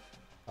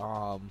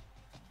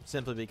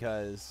 Simply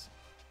because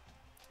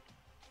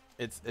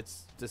it's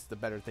just the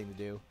better thing to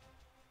do.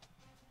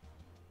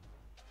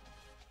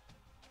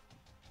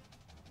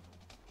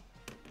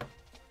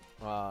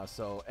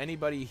 So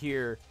anybody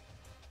here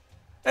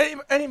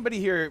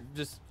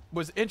just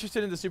was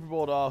interested in the Super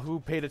Bowl at all, who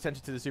paid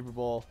attention to the Super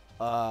Bowl,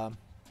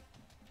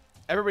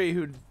 everybody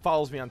who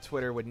follows me on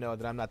Twitter would know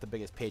that I'm not the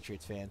biggest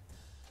Patriots fan.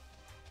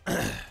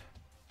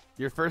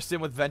 Your first in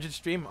with Vengeance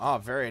stream? Oh,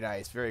 very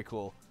nice. Very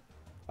cool.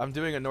 I'm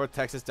doing a North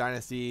Texas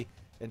Dynasty,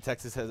 and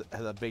Texas has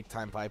a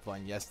big-time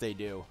pipeline. Yes, they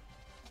do.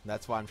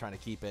 That's why I'm trying to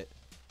keep it.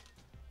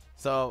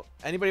 So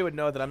anybody would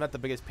know that I'm not the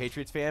biggest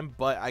Patriots fan,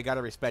 but I got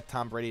to respect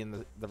Tom Brady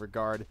in the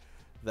regard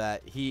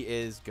that he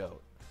is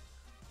GOAT.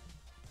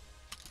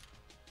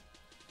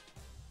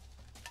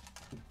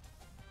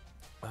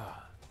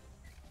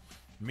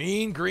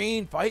 Mean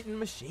Green Fighting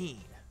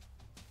Machine.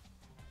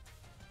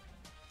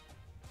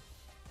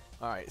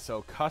 Alright,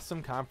 so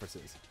custom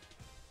conferences.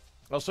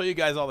 I'll show you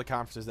guys all the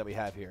conferences that we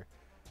have here.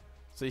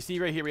 So you see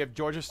right here we have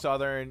Georgia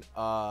Southern,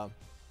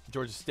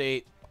 Georgia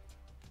State,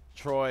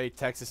 Troy,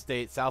 Texas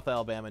State, South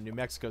Alabama, New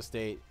Mexico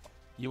State,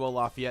 UL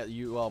Lafayette,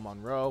 UL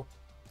Monroe,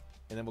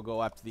 and then we'll go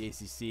up to the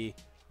ACC.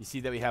 You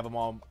see that we have them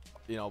all,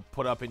 you know,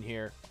 put up in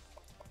here,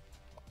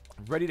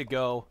 ready to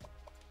go.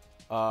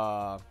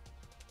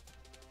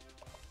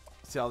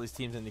 See all these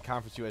teams in the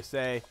Conference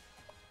USA.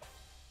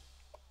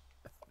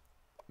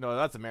 No,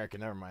 that's American.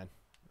 Never mind.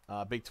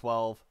 Big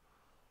 12.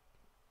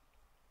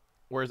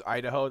 Where's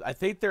Idaho? I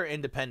think they're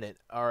independent.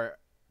 Or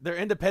they're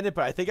independent,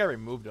 but I think I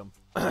removed them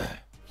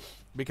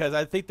because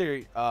I think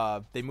they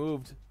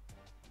moved.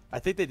 I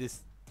think they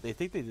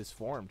just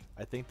formed.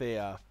 I think they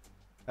I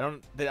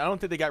don't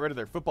think they got rid of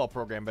their football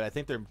program, but I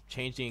think they're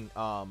changing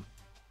from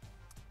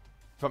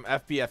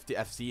FBF to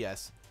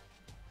FCS.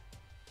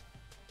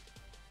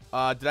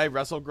 Did I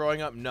wrestle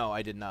growing up? No,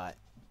 I did not.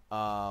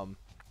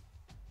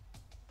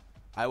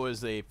 I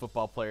was a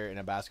football player and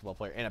a basketball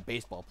player and a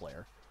baseball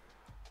player.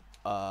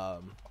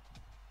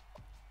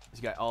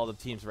 You got all the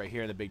teams right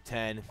here in the Big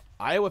Ten.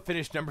 Iowa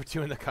finished number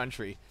 2 in the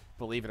country,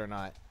 believe it or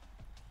not.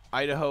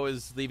 Idaho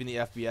is leaving the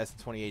FBS in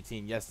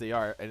 2018. Yes, they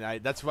are,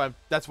 and that's why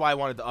I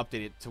wanted to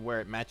update it to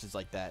where it matches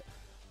like that.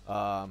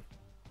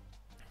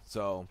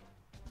 So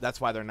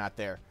that's why they're not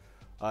there.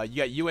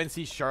 You got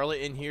UNC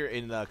Charlotte in here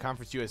in the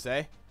Conference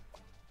USA.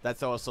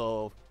 That's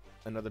also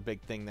another big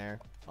thing there.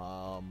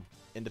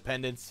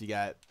 Independence, you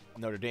got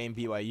Notre Dame,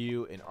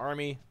 BYU, and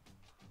Army.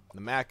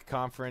 The MAC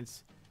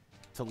Conference.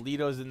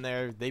 Toledo's in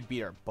there. They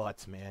beat our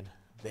butts, man.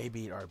 They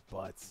beat our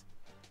butts.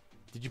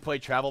 Did you play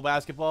travel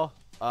basketball?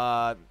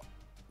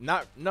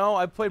 No,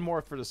 I played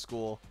more for the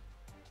school.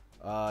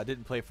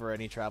 Didn't play for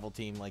any travel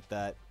team like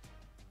that.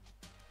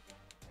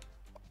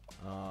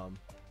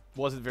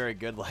 Wasn't very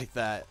good like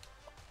that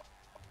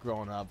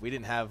growing up. We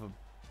didn't have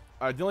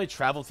the only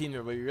travel team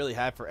that we really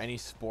had for any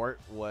sport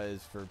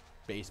was for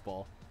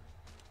baseball.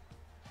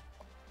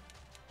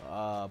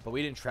 But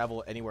we didn't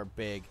travel anywhere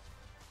big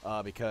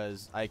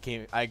because I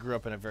grew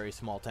up in a very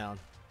small town.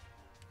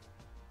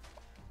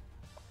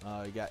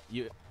 You got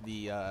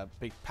the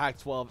big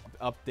Pac-12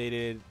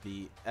 updated,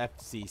 the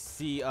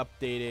FCC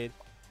updated.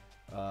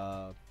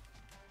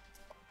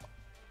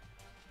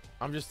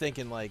 I'm just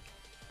thinking, like,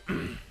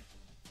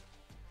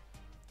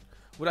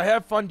 would I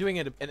have fun doing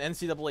an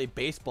NCAA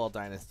baseball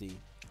dynasty?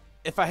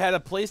 If I had a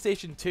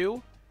PlayStation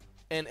 2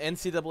 and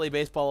NCAA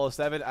Baseball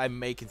 07, I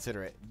may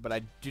consider it, but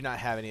I do not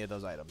have any of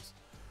those items.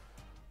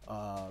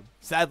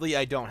 Sadly,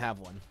 I don't have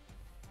one.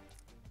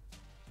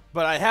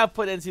 But I have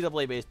played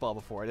NCAA baseball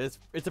before.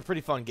 It's a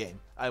pretty fun game,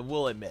 I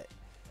will admit.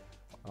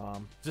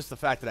 Just the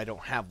fact that I don't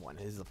have one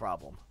is the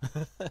problem.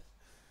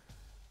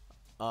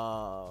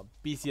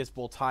 BCS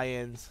Bowl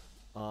tie-ins.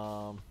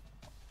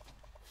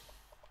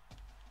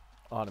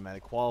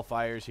 Automatic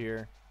qualifiers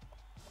here.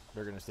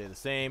 They're going to stay the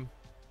same.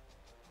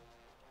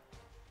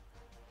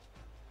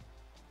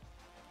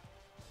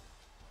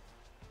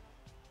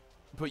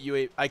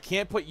 I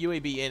can't put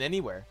UAB in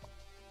anywhere.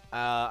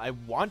 I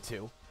want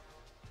to.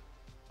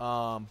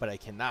 But I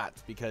cannot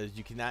because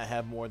you cannot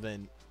have more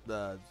than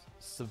the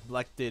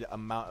selected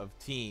amount of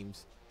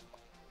teams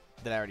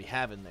that I already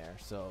have in there.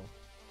 So,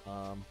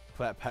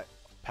 put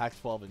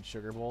Pac-12 and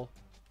Sugar Bowl.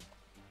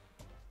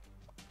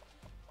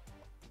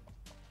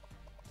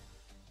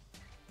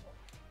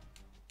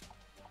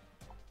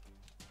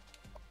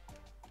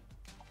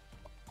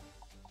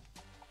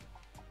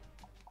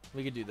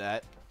 We could do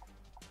that.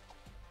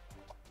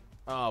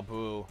 Oh,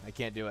 boo. I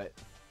can't do it.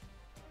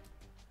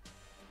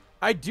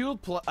 I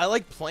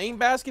like playing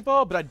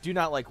basketball, but I do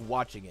not like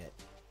watching it.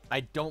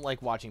 I don't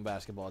like watching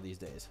basketball these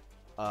days.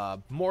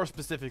 More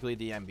specifically,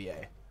 the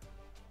NBA.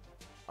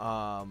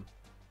 I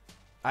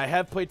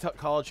have played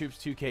College Hoops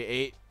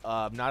 2K8.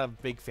 I'm not a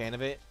big fan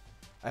of it.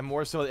 I'm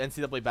more so the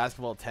NCAA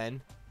Basketball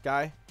 10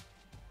 guy.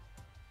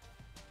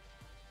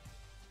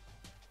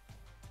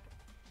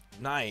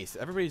 Nice.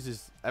 Everybody's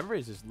just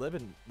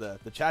living the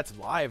chat's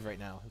live right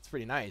now. It's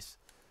pretty nice.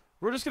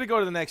 We're just gonna go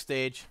to the next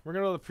stage. We're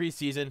gonna go to the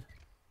preseason.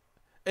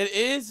 It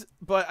is,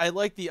 but I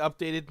like the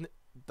updated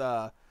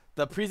the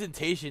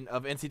presentation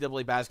of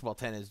NCAA Basketball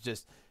 10 is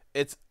just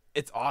it's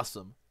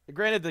awesome.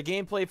 Granted, the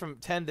gameplay from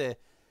 10 to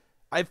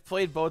I've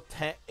played both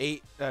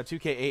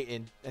 2K8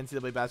 and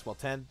NCAA Basketball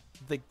 10.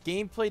 The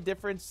gameplay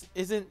difference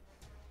isn't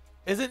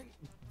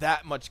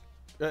that much.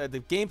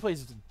 The gameplay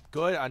is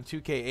good on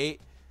 2K8,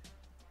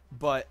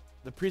 but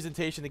the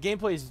presentation, the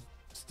gameplay is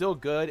still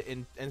good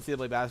in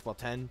NCAA Basketball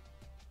 10.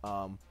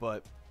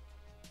 But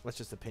that's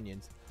just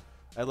opinions.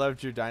 I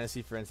loved your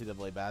Dynasty for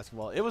NCAA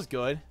Basketball. It was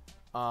good,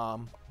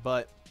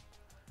 but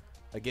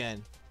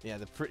again, yeah,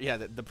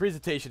 the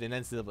presentation in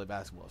NCAA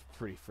Basketball is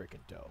pretty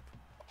freaking dope.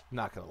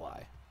 Not gonna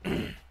lie.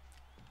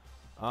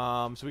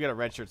 So we gotta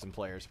redshirt some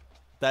players.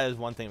 That is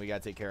one thing we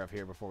gotta take care of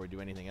here before we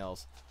do anything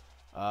else.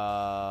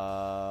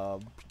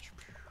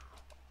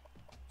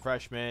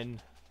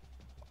 Freshman,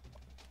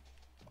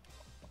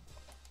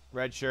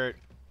 redshirt,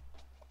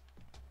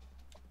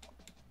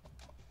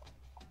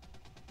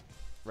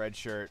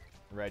 redshirt,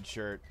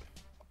 redshirt,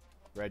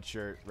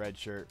 redshirt,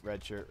 redshirt,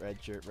 redshirt,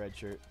 redshirt,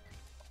 redshirt.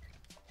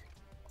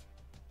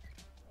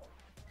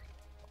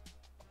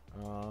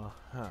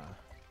 Huh.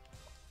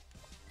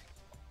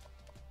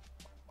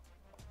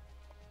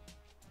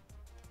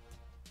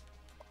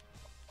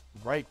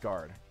 Right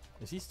guard.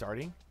 Is he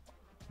starting?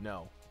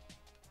 No.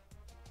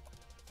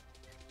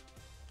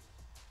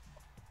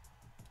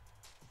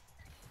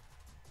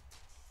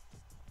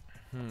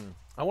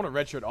 I want to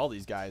redshirt all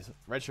these guys.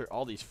 Redshirt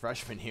all these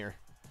freshmen here.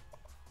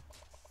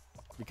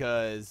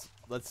 Because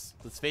let's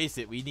face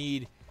it, we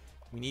need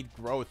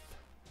growth.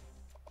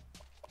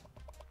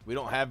 We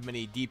don't have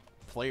many deep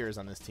players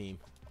on this team.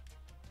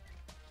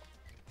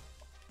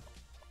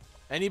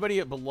 Anybody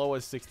at below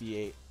a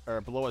 68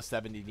 or below a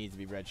 70 needs to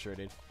be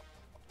redshirted.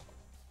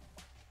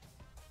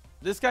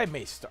 This guy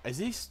may start. Is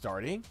he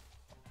starting?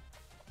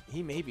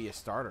 He may be a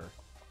starter.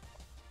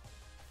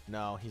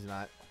 No, he's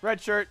not. Red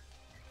shirt.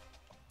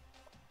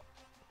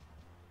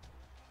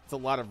 It's a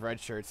lot of red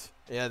shirts.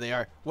 Yeah, they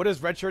are. What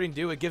does red shirting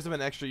do? It gives them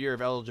an extra year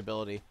of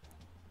eligibility.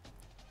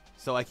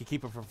 So I can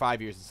keep them for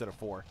 5 years instead of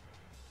 4.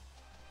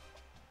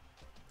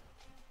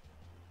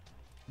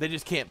 They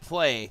just can't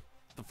play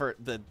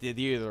the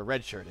year they're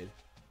redshirted.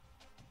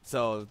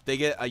 So they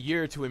get a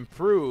year to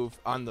improve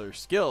on their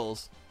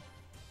skills,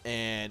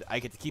 and I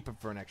get to keep them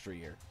for an extra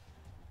year.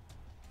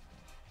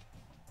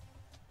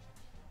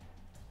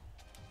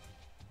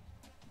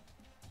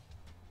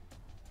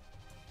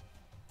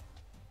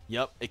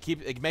 Yep,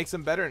 it makes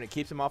them better and it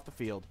keeps them off the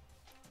field.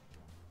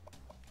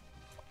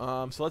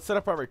 So let's set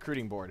up our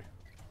recruiting board.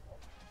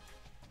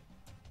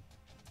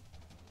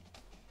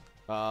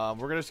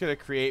 We're just gonna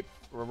create.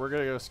 We're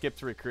gonna go skip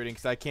to recruiting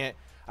because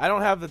I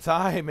don't have the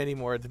time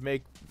anymore to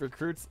make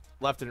recruits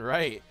left and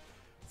right.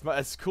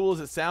 As cool as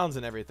it sounds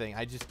and everything,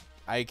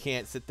 I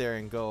can't sit there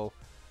and go,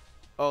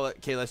 oh,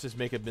 okay, let's just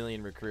make 1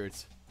 million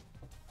recruits.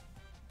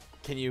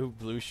 Can you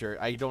blue shirt?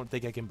 I don't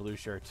think I can blue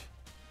shirt.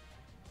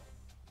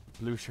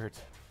 Blue shirt.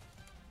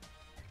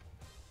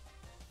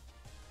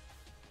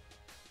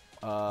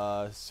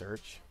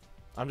 Search.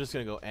 I'm just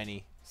gonna go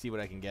any. See what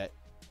I can get.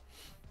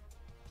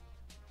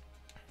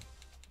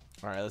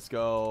 All right, let's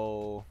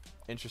go.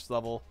 Interest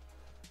level.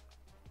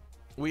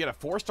 We got a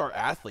 4-star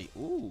athlete.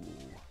 Ooh.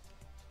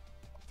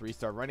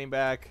 3-star running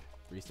back.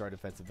 3-star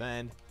defensive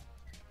end.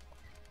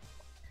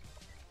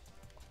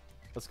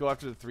 Let's go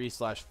after the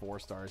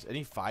 3/4 stars.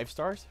 Any 5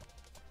 stars?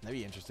 That'd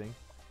be interesting.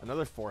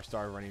 Another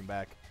 4-star running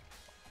back.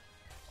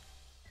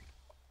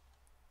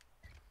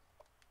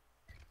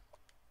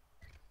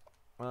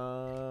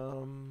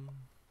 Oh,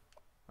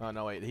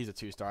 no, wait. He's a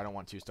 2-star. I don't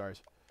want 2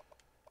 stars.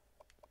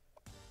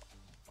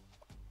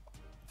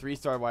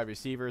 3-star wide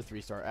receiver.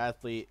 3-star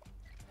athlete.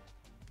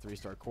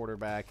 3-star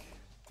quarterback.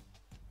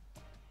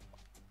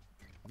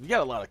 We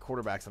got a lot of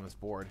quarterbacks on this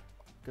board.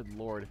 Good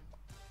lord.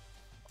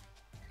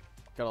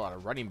 Got a lot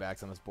of running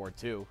backs on this board,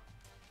 too.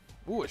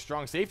 Ooh, a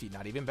strong safety.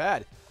 Not even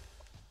bad.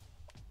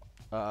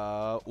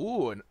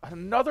 Ooh,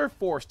 another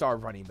 4-star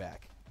running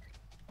back.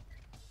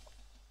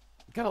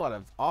 Got a lot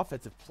of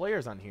offensive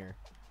players on here.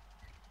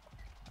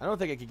 I don't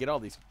think I could get all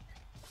these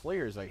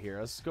players right here.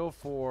 Let's go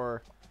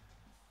for...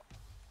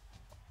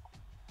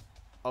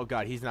 Oh,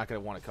 God, he's not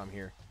going to want to come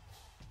here.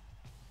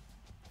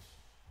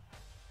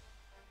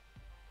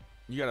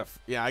 You got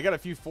yeah, I got a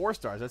few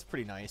 4-stars. That's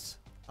pretty nice.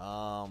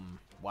 Wow,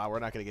 we're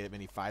not going to get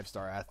many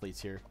 5-star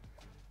athletes here.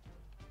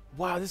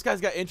 Wow, this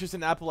guy's got interest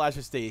in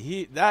Appalachia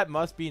State. That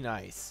must be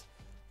nice.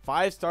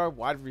 5-star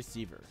wide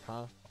receiver,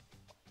 huh?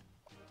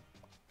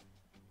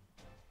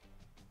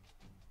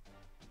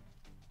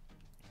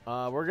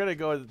 We're going to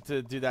go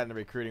to do that in the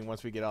recruiting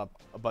once we get up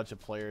a bunch of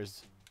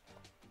players.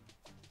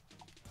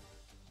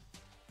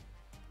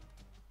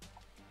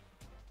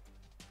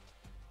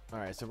 All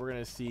right, so we're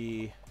going to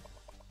see...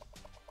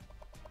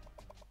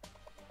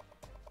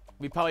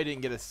 We probably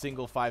didn't get a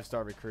single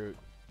 5-star recruit.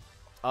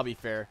 I'll be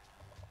fair.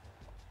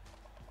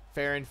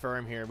 Fair and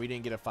firm here. We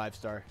didn't get a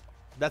 5-star.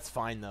 That's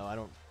fine,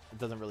 though. It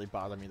doesn't really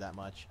bother me that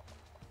much.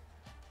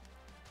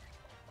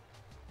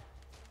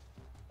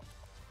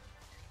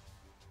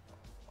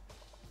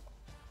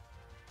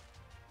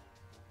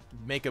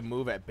 Make a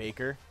move at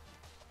Baker.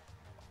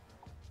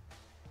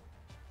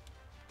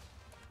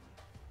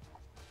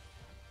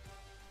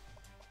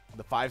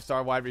 The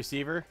 5-star wide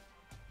receiver.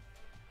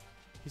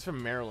 He's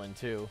from Maryland,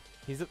 too.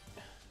 He's a...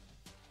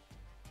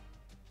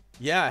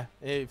 Yeah,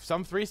 if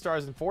some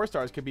 3-stars and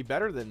 4-stars could be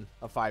better than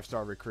a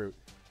 5-star recruit.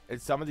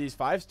 And some of these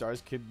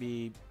 5-stars could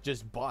be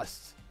just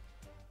busts.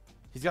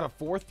 He's got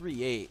a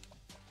 4.38.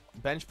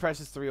 Bench press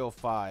is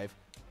 305.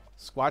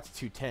 Squats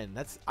 210.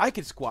 That's... I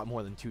could squat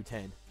more than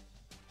 210.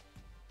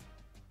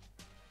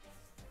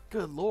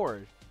 Good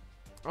lord.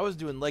 I was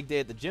doing leg day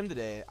at the gym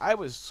today. I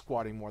was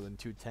squatting more than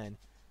 210.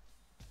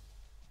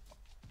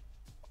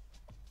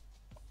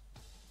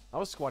 I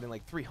was squatting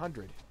like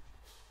 300.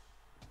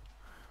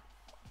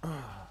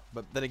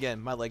 But then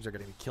again, my legs are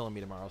going to be killing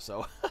me tomorrow,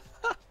 so.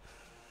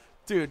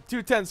 Dude,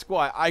 210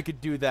 squat, I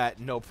could do that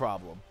no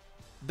problem.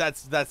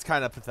 That's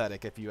kind of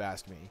pathetic if you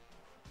ask me.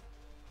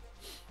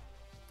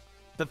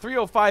 The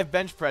 305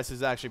 bench press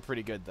is actually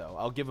pretty good, though.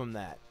 I'll give him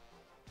that.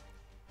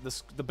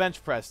 The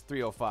bench press,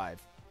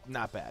 305.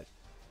 Not bad.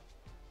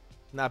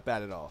 Not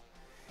bad at all.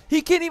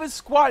 He can't even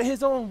squat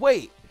his own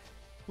weight.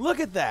 Look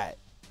at that.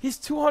 He's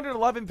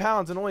 211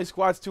 pounds and only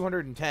squats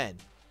 210.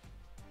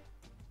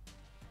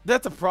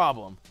 That's a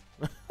problem.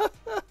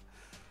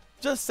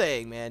 Just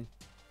saying, man.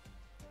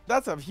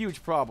 That's a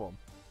huge problem.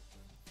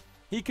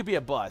 He could be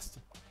a bust.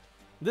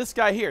 This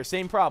guy here,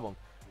 same problem.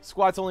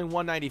 Squats only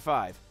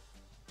 195.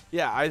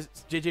 Yeah,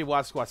 JJ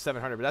Watt squats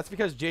 700, but that's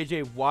because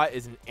JJ Watt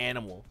is an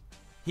animal.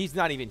 He's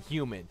not even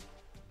human.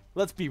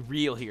 Let's be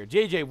real here.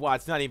 JJ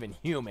Watt's not even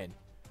human.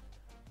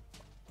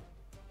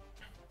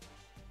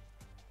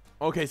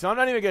 Okay, so I'm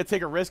not even going to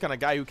take a risk on a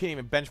guy who can't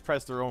even bench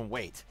press their own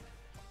weight.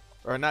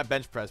 Or not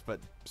bench press, but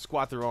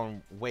squat their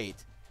own weight.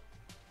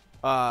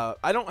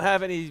 I don't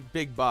have any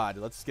big bod.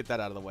 Let's get that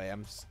out of the way.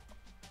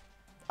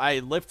 I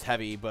lift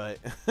heavy, but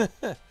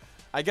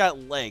I got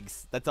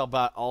legs. That's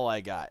about all I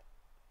got.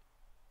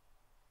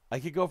 I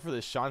could go for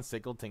this Sean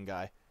Singleton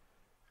guy.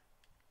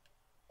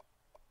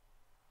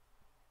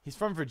 He's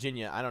from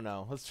Virginia. I don't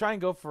know. Let's try and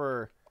go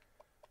for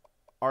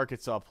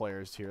Arkansas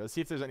players here. Let's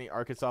see if there's any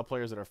Arkansas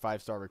players that are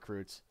 5-star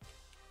recruits.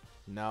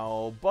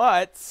 No,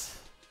 but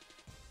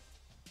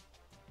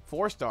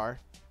 4-star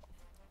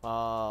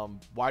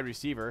wide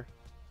receiver.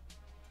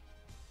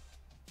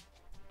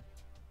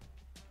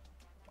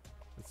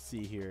 Let's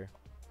see here.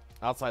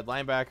 Outside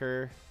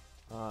linebacker.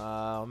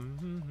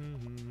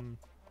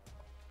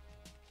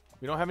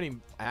 We don't have any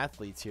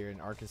athletes here in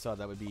Arkansas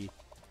that would be...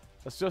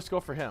 Let's just go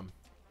for him.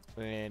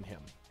 And him.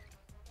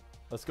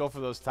 Let's go for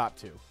those top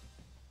two.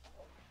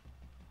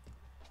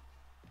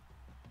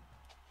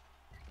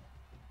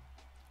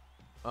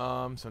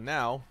 So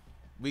now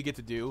we get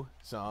to do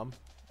some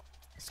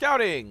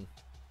scouting.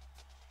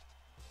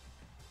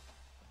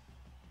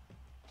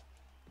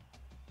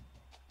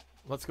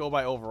 Let's go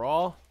by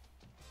overall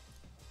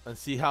and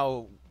see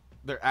how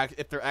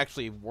if they're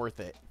actually worth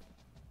it.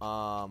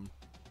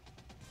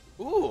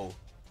 Ooh,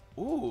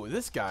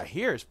 this guy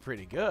here is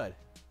pretty good.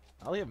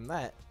 I'll give him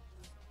that.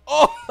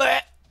 Oh,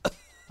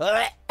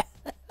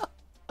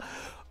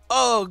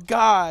 oh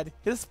God,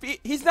 his speed.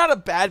 He's not a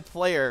bad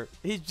player.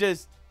 He's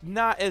just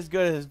not as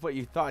good as what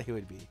you thought he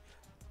would be.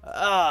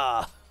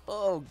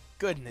 Oh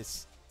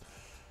goodness.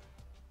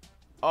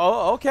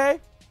 Oh, okay.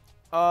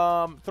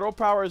 Throw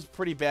power is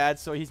pretty bad,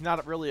 so he's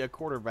not really a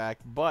quarterback,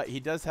 but he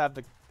does have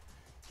the...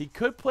 He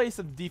could play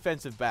some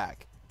defensive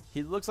back.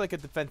 He looks like a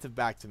defensive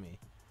back to me.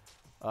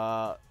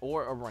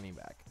 Or a running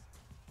back.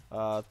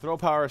 Throw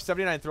power,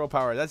 79 throw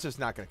power. That's just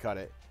not going to cut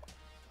it.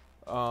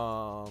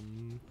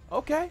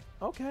 Okay.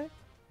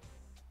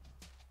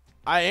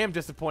 I am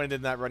disappointed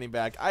in that running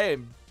back. I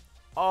am...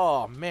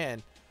 Oh,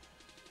 man.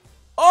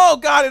 Oh,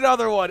 got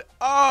another one.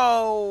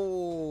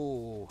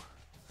 Oh,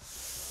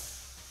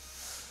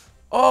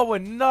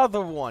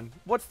 another one.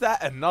 What's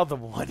that? Another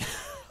one.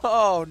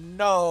 Oh,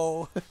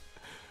 no.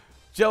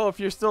 Joe, if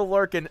you're still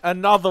lurking,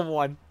 another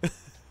one.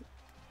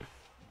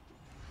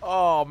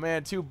 Oh,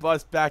 man. 2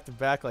 busts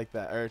back-to-back like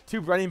that. Or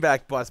 2 running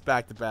back busts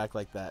back-to-back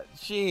like that.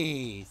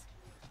 Jeez.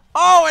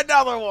 Oh,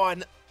 another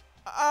one.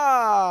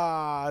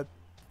 Ah,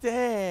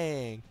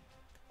 dang.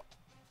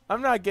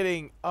 I'm not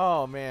getting...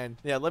 Oh, man.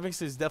 Yeah,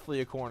 Livingston is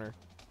definitely a corner.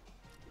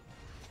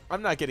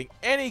 I'm not getting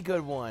any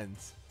good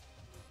ones.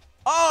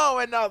 Oh,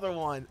 another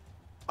one.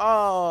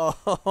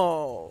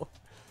 Oh.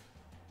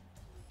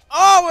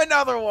 Oh,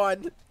 another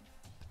one.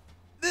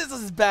 This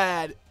is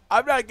bad.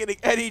 I'm not getting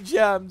any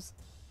gems.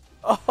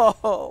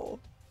 Oh.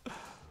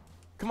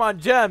 Come on,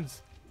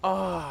 gems.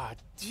 Oh,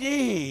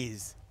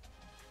 jeez.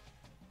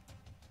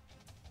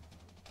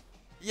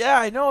 Yeah,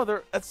 I know.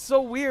 That's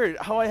so weird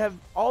how I have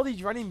all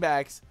these running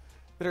backs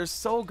that are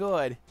so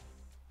good.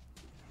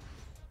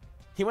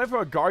 He went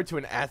from a guard to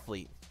an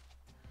athlete.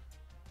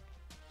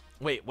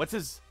 Wait, what's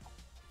his...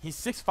 He's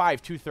 6'5",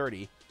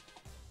 230.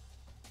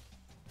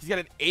 He's got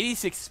an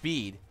 86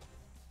 speed.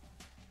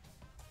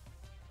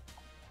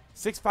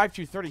 6'5",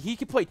 230. He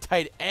could play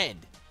tight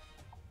end.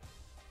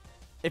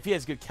 If he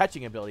has good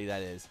catching ability,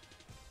 that is.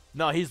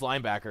 No, he's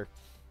linebacker.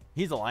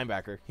 He's a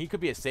linebacker. He could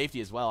be a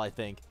safety as well, I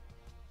think.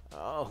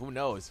 Oh, who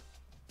knows?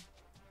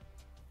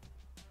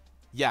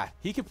 Yeah,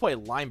 he could play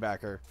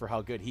linebacker for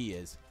how good he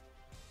is.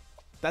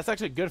 That's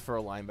actually good for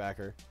a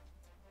linebacker.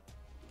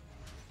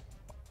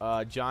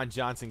 John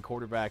Johnson,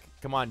 quarterback.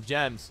 Come on,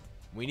 gems.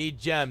 We need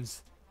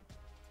gems.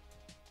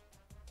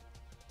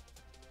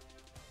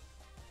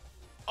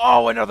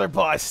 Oh, another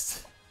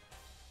bust.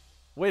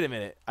 Wait a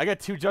minute. I got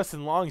 2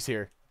 Justin Longs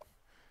here.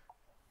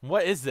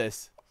 What is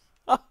this?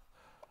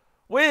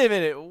 Wait a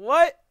minute.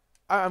 What?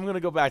 I'm going to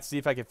go back to see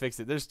if I can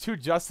fix it. There's 2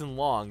 Justin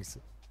Longs.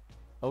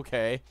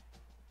 Okay.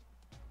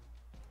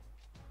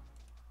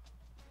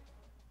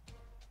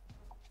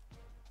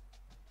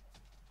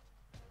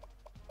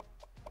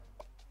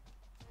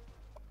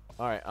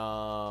 All right.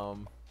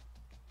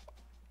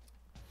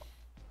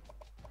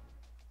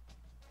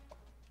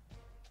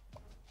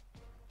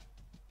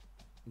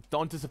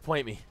 Don't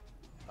disappoint me.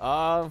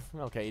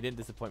 Okay, you didn't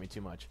disappoint me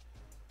too much.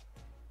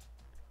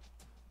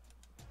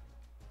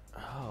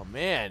 Oh,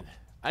 man.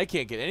 I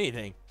can't get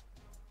anything.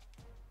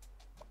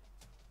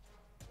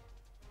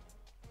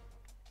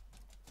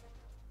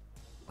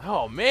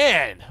 Oh,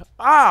 man.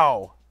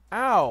 Ow.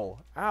 Ow.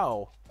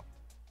 Ow.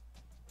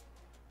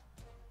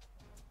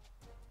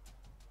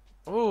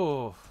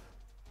 Ooh.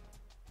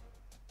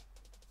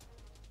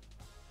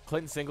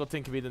 Clinton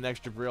Singleton could be the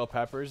next Jabril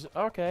Peppers.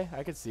 Okay,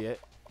 I could see it.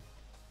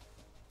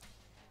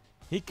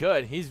 He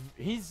could.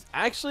 He's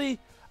actually,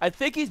 I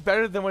think he's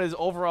better than what his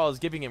overall is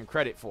giving him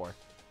credit for.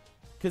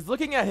 Because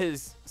looking at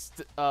his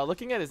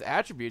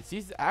attributes,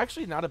 he's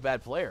actually not a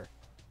bad player.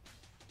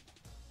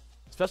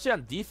 Especially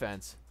on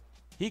defense.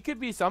 He could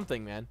be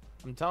something, man.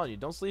 I'm telling you,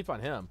 don't sleep on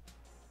him.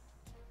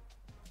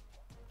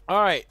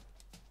 All right.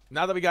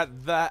 Now that we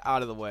got that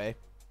out of the way.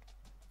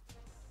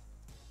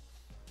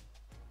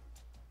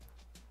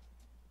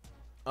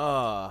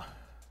 Time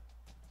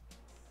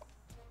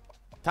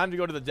to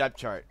go to the depth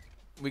chart.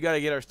 We got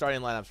to get our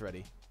starting lineups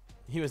ready.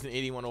 He was an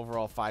 81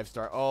 overall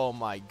 5-star. Oh,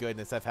 my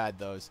goodness. I've had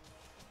those.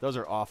 Those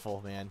are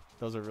awful, man.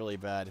 Those are really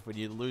bad. When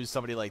you lose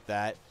somebody like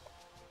that.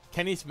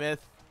 Kenny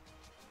Smith.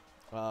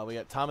 We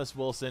got Thomas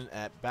Wilson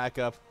at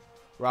backup.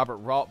 Robert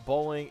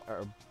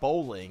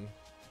Bowling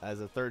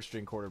as a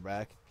 3rd-string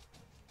quarterback.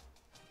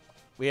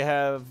 We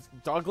have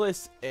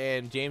Douglas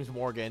and James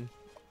Morgan.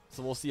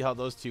 So we'll see how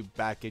those two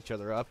back each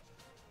other up.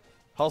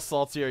 How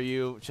salty are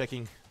you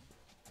checking?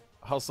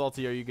 How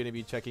salty are you going to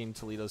be checking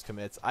Toledo's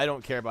commits? I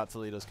don't care about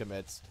Toledo's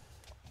commits.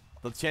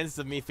 The chances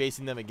of me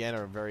facing them again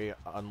are very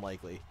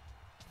unlikely.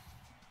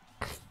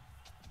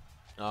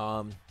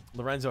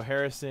 Lorenzo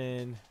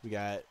Harrison. We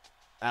got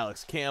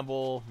Alex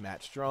Campbell,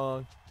 Matt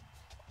Strong.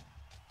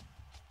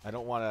 I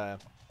don't want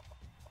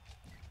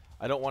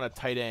a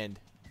tight end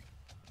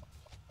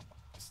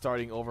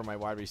starting over my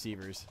wide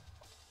receivers.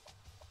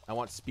 I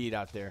want speed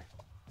out there.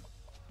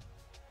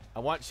 I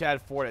want Chad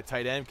Ford at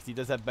tight end because he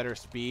does have better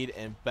speed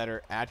and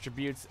better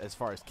attributes as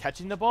far as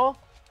catching the ball.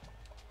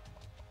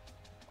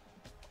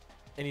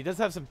 And he does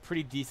have some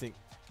pretty decent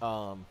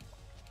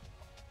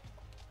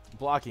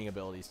blocking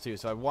abilities too.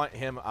 So I want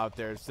him out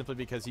there simply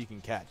because he can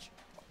catch.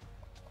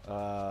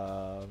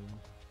 Oh,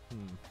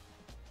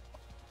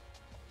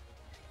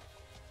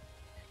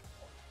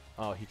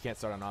 he can't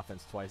start on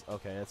offense twice.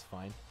 Okay, that's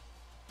fine.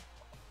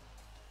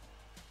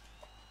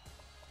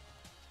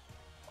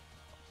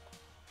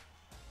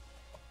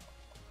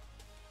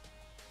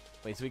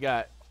 Wait, so we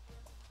got...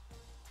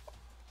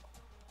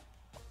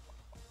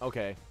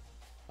 Okay.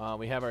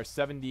 We have our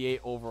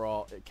 78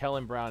 overall.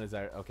 Kellen Brown is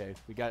our... Okay,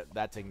 we got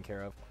that taken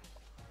care of.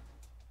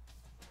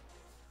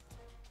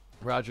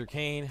 Roger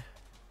Kane.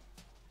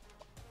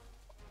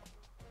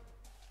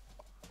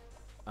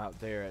 Out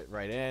there at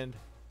right end.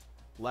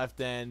 Left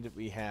end,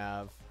 we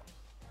have...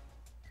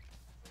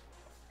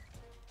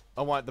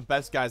 I want the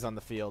best guys on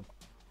the field.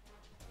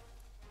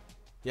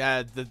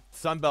 Yeah, the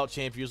Sun Belt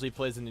champ usually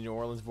plays in the New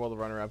Orleans Bowl. The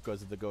runner-up goes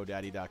to the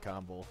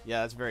GoDaddy.com Bowl.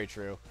 Yeah, that's very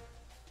true.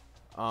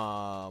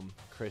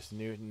 Chris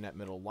Newton at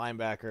middle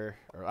linebacker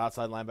or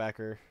outside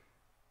linebacker.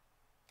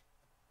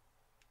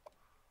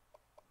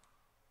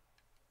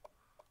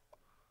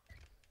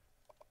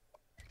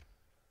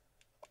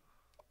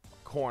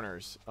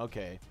 Corners.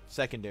 Okay,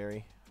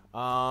 secondary.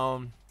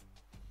 Colton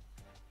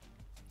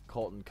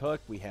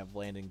Cook. We have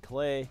Landon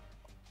Clay.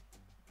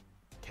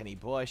 Kenny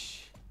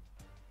Bush.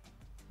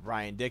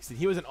 Ryan Dixon.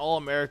 He was an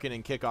All-American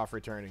in kickoff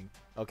returning.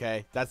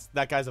 Okay,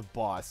 that guy's a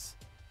boss.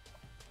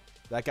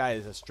 That guy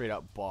is a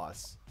straight-up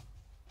boss.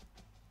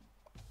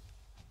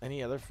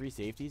 Any other free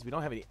safeties? We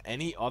don't have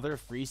any other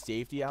free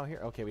safety out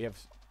here. Okay, we have.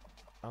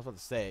 I was about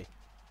to say.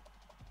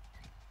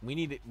 We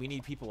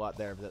need people out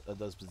there at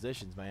those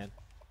positions, man.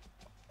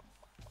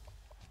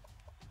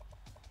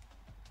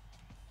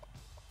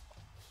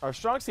 Our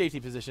strong safety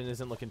position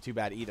isn't looking too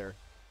bad either.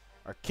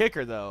 Our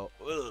kicker, though,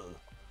 ugh,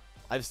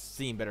 I've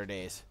seen better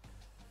days.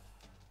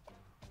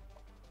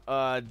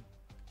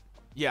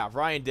 Yeah,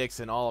 Ryan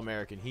Dixon,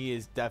 All-American. He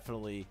is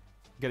definitely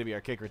going to be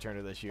our kick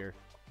returner this year.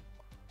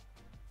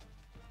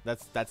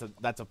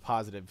 That's a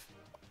positive.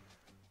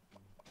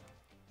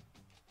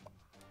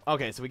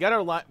 Okay, so we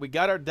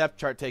got our depth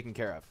chart taken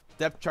care of.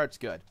 Depth chart's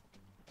good.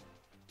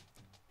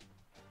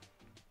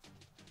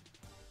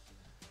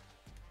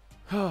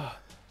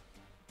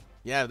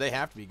 Yeah, they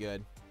have to be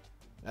good.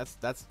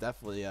 That's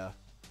definitely a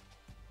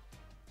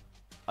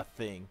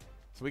thing.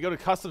 So we go to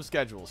custom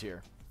schedules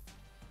here.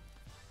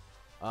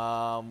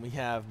 We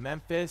have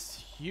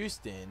Memphis,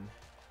 Houston.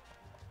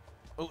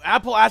 Oh,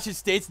 Appalachian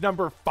State's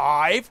number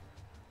 5.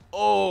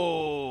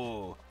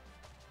 Oh.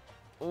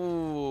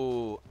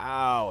 Ooh.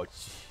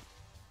 Ouch.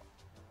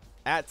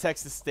 At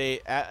Texas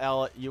State, at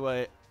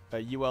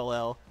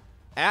ULL,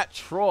 at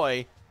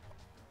Troy,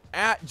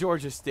 at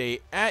Georgia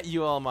State, at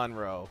UL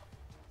Monroe.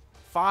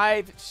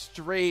 5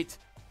 straight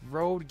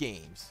road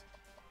games.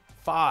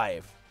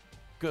 5.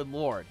 Good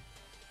Lord.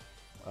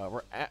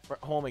 We're at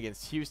home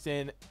against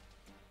Houston,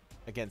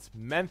 against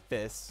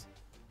Memphis,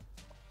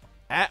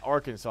 at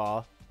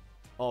Arkansas.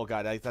 Oh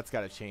God, that's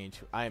got to change.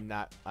 I'm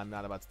not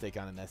about to take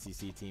on an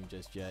SEC team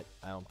just yet.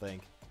 I don't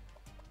think.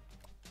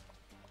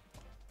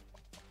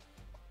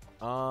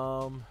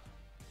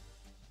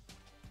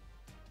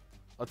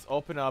 Let's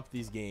open up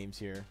these games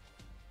here.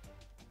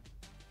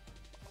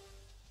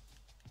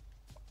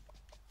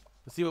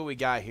 Let's see what we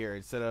got here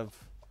instead of.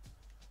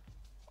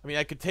 I mean,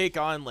 I could take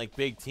on like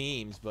big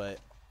teams, but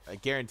I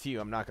guarantee you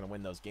I'm not going to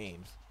win those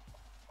games.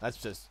 That's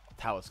just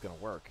how it's going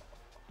to work.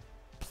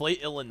 Play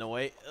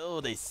Illinois.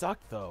 Oh, they suck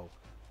though.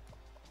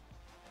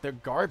 They're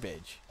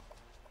garbage.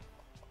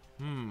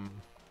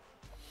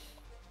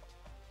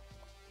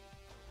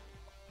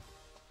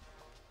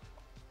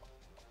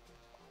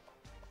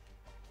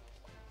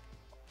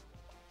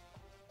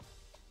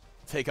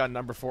 Take on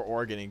number 4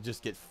 Oregon and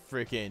just get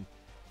freaking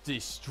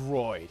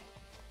destroyed.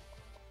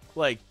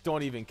 Like,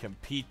 don't even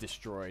compete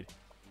destroyed.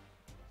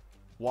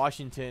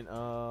 Washington,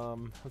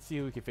 let's see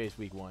who we can face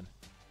week 1.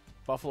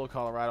 Buffalo,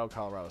 Colorado,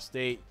 Colorado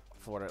State,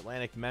 Florida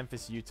Atlantic,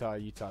 Memphis, Utah,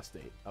 Utah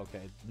State.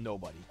 Okay,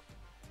 nobody.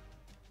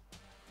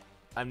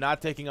 I'm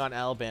not taking on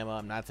Alabama.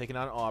 I'm not taking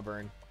on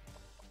Auburn.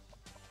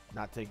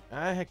 I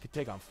could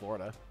take on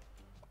Florida.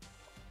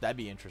 That'd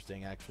be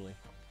interesting, actually.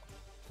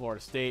 Florida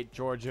State,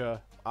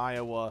 Georgia,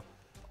 Iowa,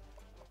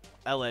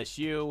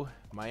 LSU,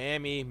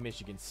 Miami,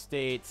 Michigan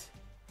State,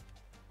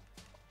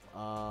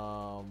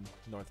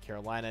 North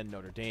Carolina,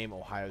 Notre Dame,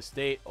 Ohio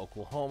State,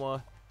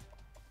 Oklahoma,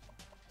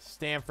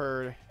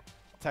 Stanford,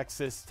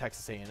 Texas,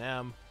 Texas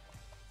A&M,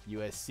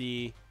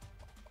 USC,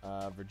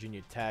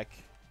 Virginia Tech.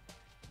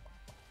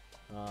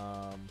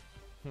 A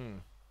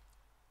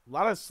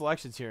lot of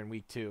selections here in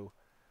week 2.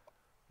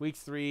 Week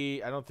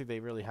 3, I don't think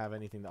they really have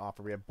anything to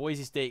offer. We have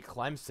Boise State,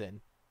 Clemson.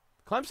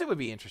 Clemson would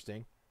be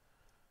interesting.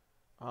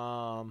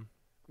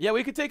 Yeah,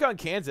 we could take on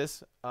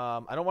Kansas.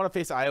 I don't want to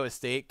face Iowa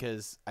State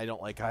because I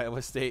don't like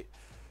Iowa State.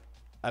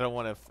 I don't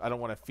want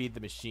to feed the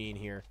machine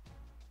here.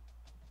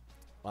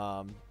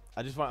 I'm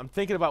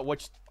thinking about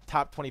which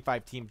top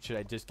 25 team should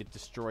I just get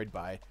destroyed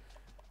by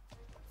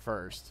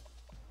first.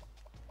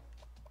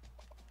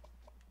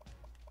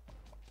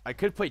 I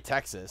could play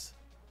Texas,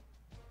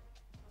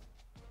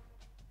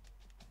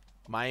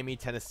 Miami,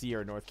 Tennessee,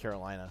 or North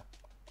Carolina.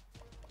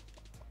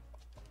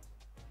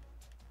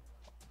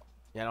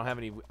 Yeah, I don't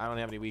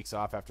have any weeks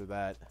off after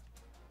that.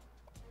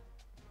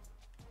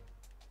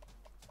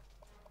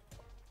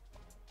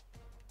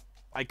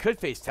 I could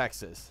face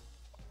Texas.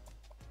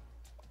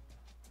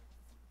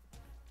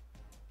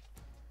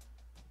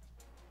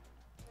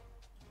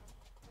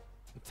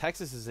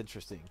 Texas is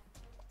interesting.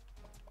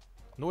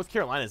 North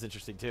Carolina is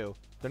interesting too.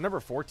 They're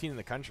number 14 in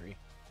the country.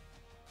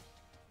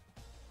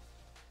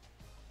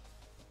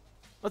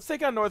 Let's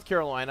take on North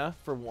Carolina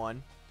for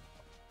 1.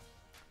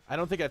 I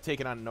don't think I've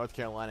taken on North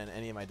Carolina in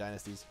any of my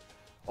dynasties.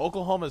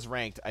 Oklahoma's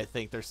ranked. I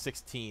think they're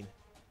 16.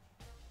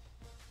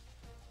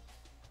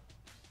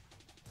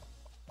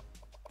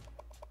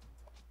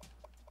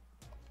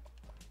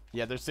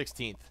 Yeah, they're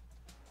 16th.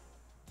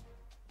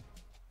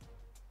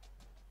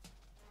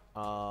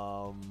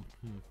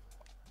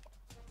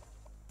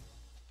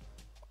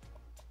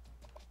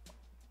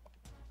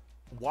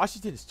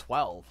 Washington is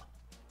 12.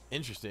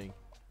 Interesting.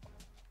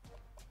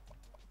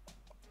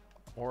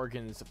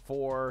 Oregon's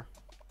 4.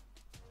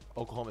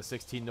 Oklahoma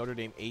 16. Notre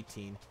Dame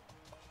 18.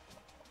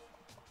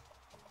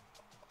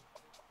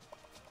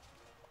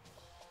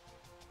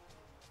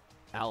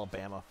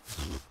 Alabama.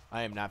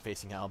 I am not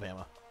facing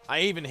Alabama.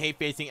 I even hate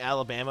facing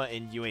Alabama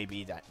in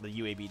UAB, the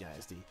UAB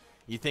Dynasty.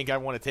 You think I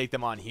want to take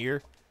them on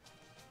here?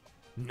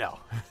 No.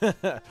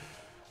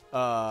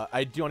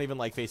 I don't even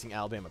like facing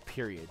Alabama,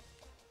 period.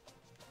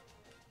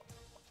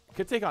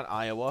 Could take on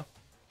Iowa.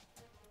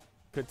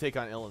 Could take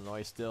on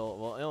Illinois still.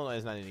 Well, Illinois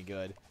is not any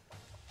good.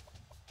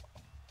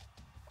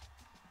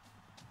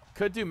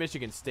 Could do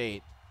Michigan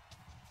State.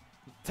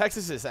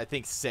 Texas is, I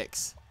think,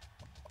 6.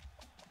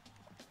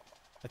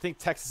 I think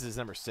Texas is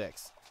number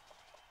 6.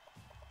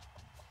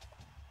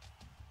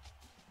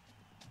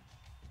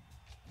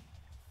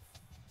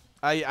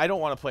 I don't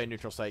want to play a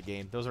neutral site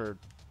game. Those are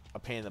a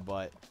pain in the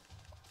butt.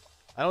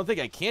 I don't think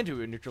I can do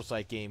a neutral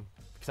site game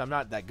because I'm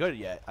not that good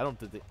yet. I don't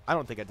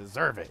think I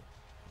deserve it.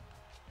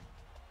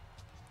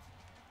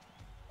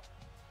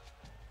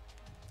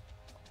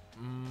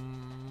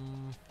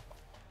 Mm.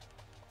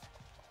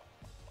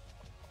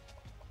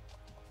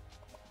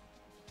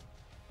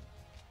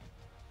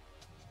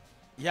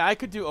 Yeah, I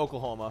could do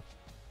Oklahoma.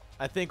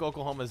 I think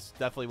Oklahoma's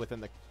definitely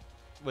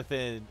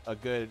within a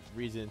good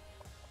reason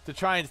to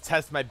try and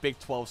test my Big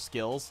 12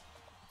 skills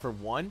for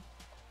one.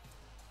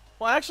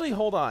 Well, actually,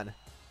 hold on.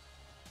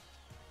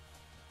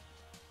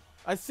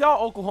 I saw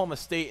Oklahoma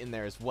State in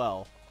there as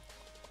well.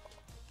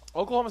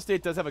 Oklahoma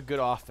State does have a good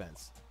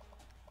offense.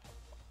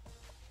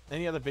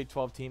 Any other Big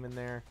 12 team in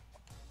there?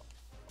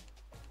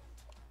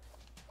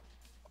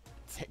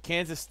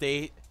 Kansas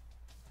State.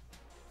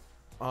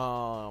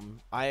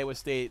 Iowa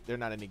State, they're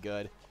not any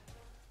good.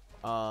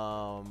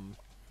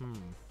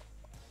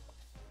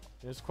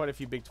 There's quite a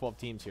few Big 12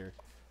 teams here.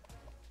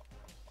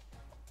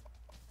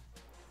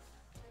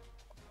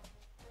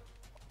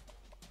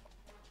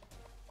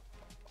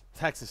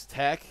 Texas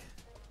Tech.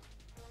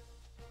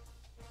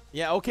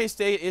 Yeah, OK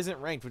State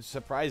isn't ranked, which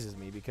surprises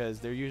me because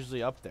they're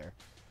usually up there.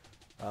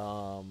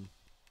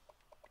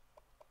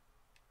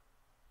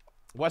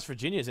 West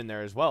Virginia's in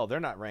there as well. They're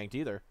not ranked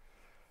either.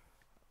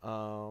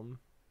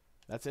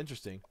 That's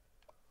interesting.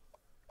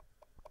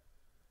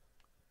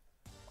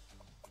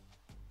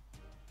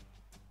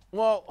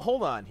 Well,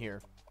 hold on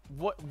here.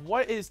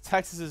 What is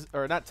Texas's,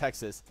 or not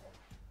Texas?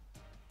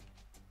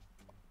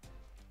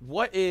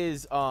 What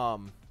is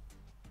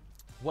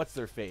what's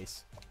their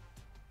face?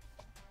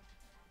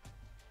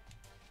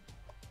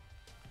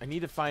 I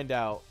need to find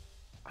out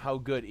how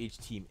good each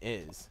team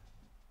is.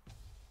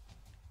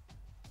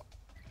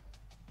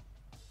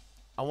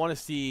 I want to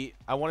see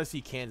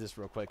Kansas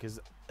real quick, because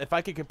if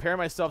I could compare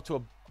myself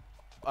to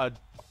a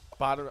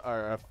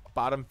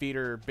bottom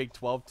feeder Big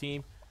 12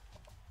 team,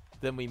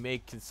 then we may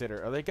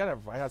consider. Oh, they got a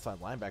right outside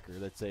linebacker.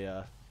 That's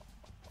a.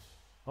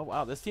 Oh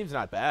wow, this team's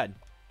not bad.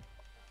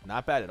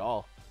 Not bad at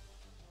all.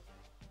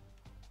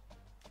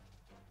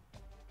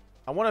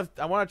 I want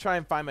to try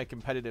and find my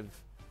competitive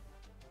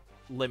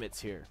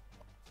limits here.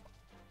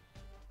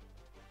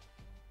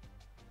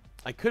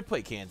 I could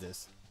play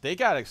Kansas. They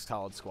got a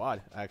solid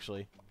squad,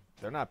 actually.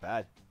 They're not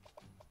bad.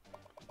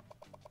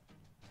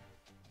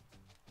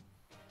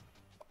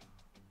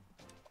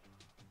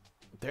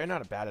 They're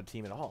not a bad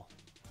team at all.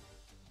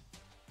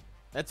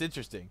 That's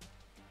interesting.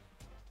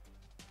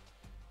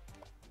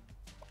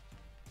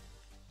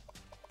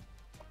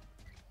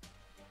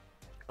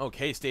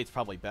 OK State's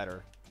probably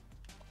better.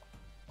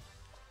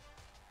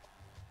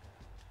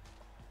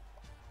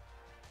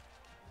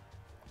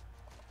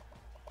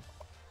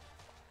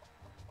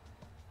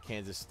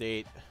 Kansas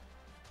State.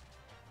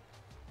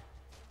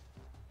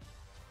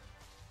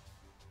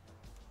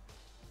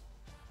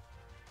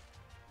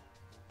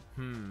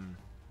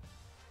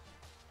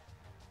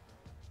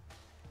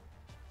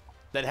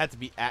 That had to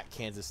be at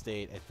Kansas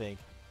State, I think.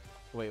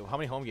 Wait, how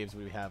many home games do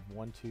we have?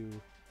 1, 2,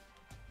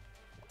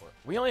 4.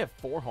 We only have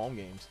 4 home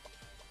games.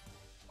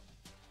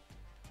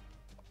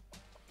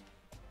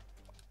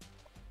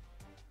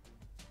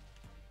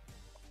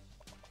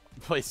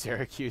 Play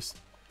Syracuse.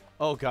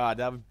 Oh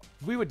God,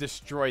 we would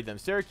destroy them.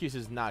 Syracuse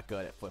is not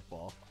good at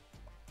football.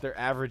 They're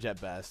average at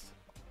best.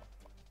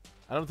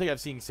 I don't think I've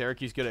seen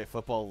Syracuse good at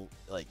football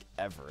like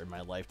ever in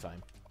my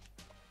lifetime.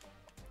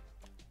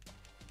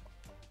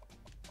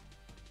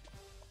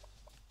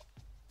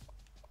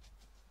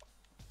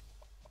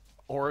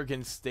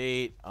 Oregon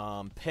State,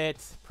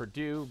 Pitt,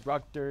 Purdue,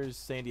 Rutgers,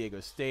 San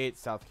Diego State,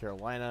 South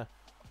Carolina,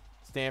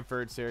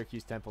 Stanford,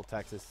 Syracuse, Temple,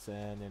 Texas,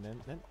 and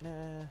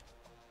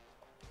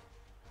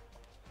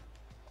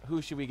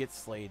who should we get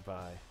slayed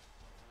by?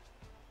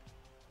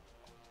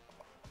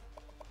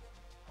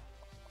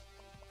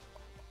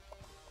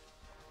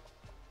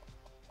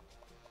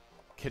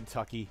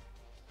 Kentucky.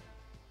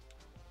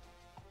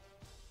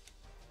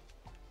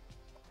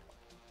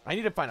 I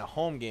need to find a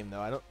home game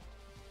though.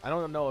 I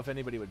don't know if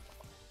anybody would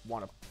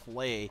want to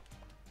play.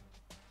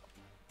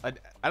 I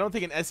don't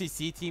think an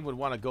SEC team would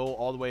want to go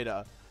all the way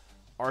to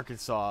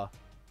Arkansas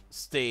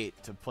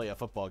State to play a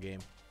football game.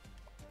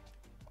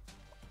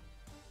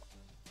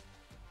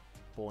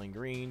 Bowling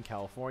Green,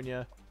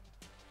 California,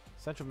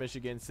 Central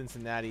Michigan,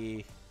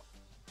 Cincinnati.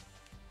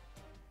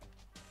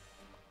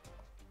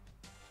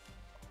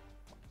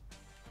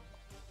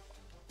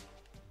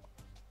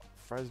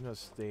 Fresno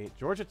State.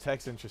 Georgia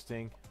Tech's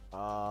interesting.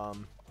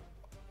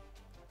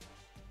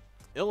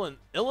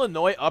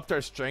 Illinois upped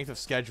our strength of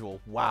schedule.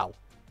 Wow.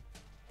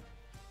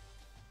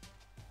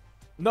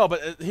 No,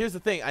 but here's the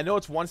thing. I know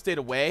it's one state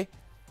away,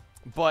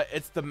 but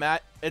it's the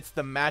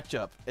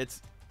matchup.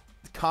 It's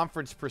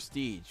conference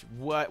prestige.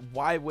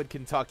 Why would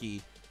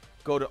Kentucky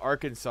go to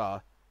Arkansas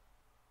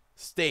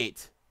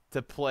State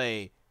to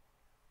play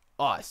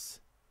us?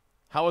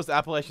 How is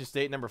Appalachian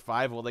State number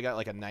 5? Well, they got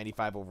like a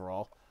 95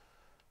 overall.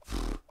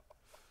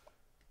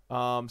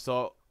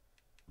 So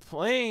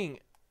playing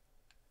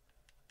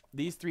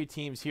these 3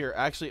 teams here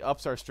actually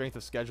ups our strength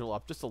of schedule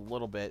up just a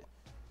little bit.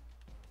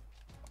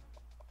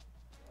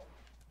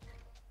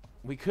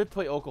 We could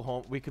play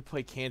Oklahoma. We could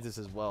play Kansas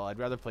as well. I'd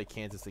rather play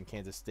Kansas than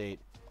Kansas State.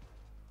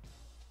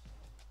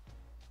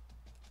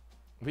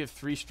 We have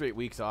 3 straight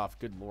weeks off.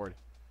 Good Lord.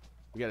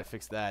 We got to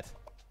fix that.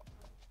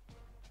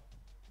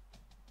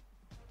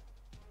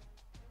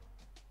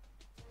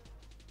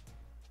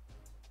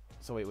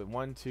 So wait,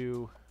 1,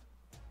 2.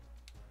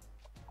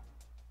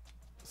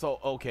 So,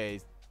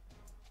 okay.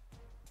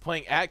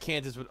 Playing at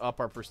Kansas would up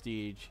our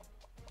prestige.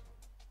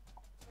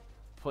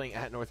 Playing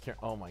at North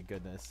Carolina. Oh my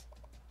goodness.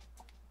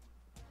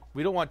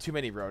 We don't want too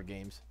many road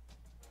games.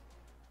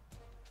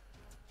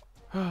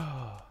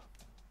 1,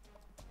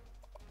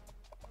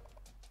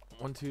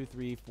 2,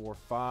 3, 4,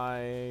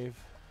 5,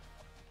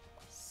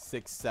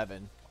 6,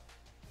 7.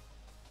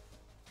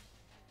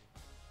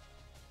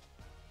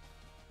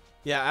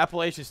 Yeah,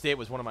 Appalachian State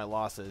was one of my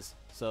losses.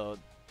 So,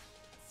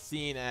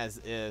 seeing as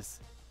is,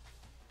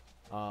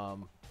 I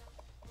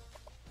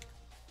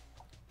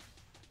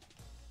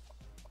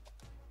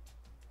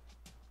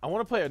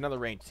want to play another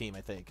ranked team,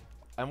 I think.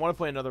 I want to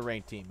play another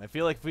ranked team. I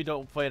feel like if we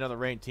don't play another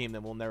ranked team,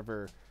 then we'll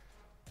never...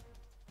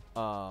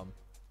 a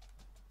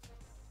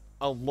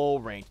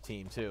low-ranked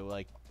team, too.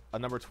 Like, a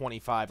number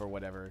 25 or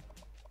whatever.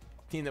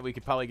 Team that we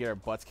could probably get our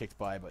butts kicked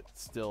by, but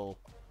still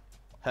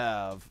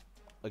have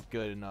a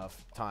good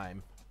enough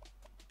time.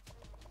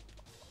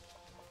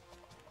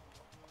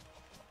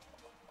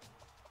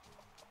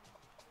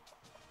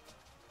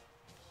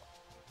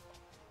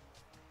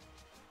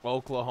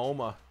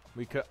 Oklahoma.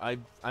 We could.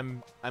 I'm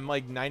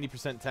like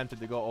 90% tempted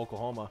to go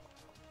Oklahoma.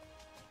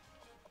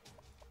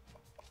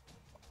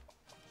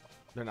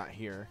 They're not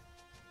here.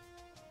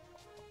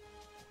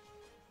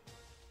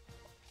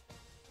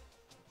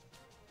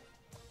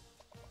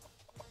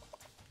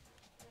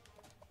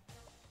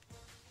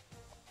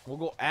 We'll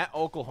go at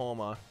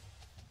Oklahoma.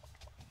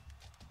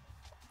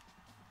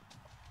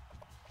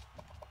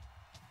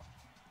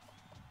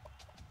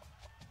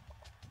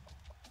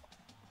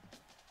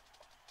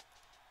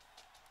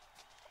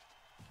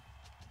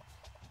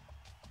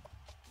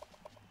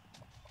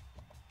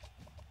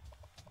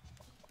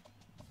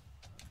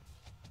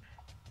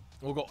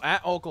 We'll go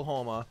at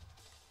Oklahoma.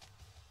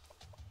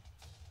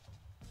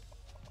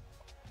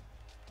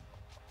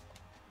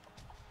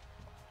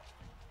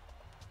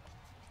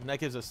 And that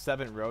gives us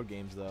 7 road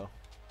games, though.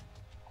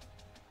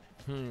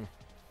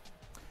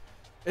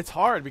 It's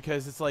hard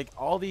because it's like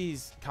all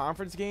these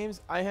conference games.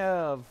 I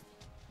have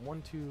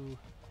 1, 2,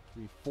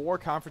 3, 4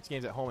 conference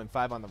games at home and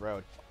 5 on the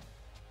road.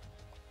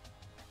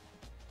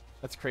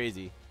 That's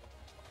crazy.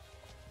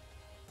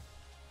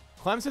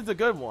 Clemson's a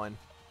good one.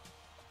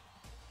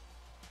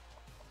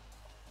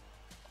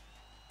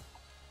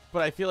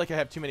 But I feel like I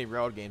have too many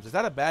road games. Is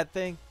that a bad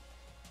thing?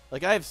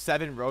 Like, I have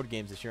 7 road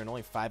games this year and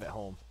only 5 at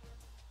home.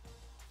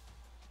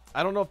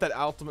 I don't know if that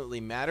ultimately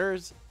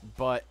matters,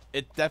 but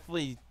it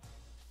definitely,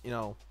 you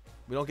know,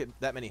 we don't get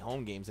that many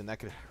home games, and that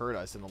could hurt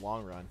us in the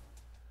long run.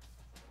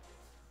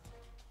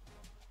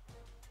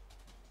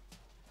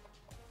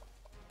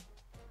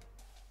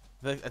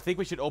 I think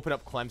we should open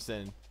up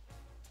Clemson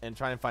and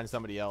try and find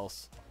somebody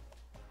else.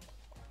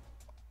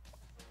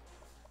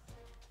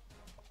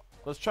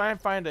 Let's try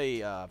and find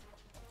a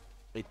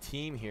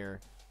team here.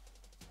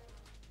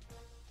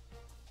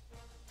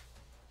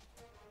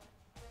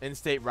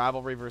 In-state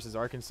rivalry versus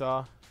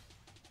Arkansas.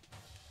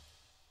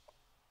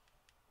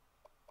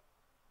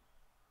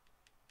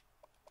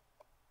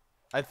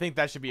 I think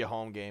that should be a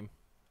home game.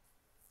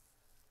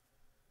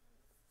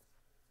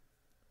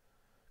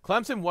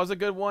 Clemson was a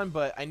good one,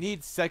 but I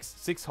need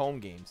 6 home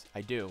games.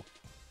 I do.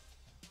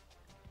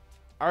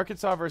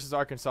 Arkansas versus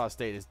Arkansas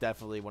State is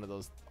definitely one of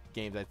those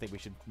games I think we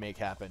should make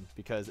happen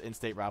because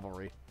in-state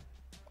rivalry.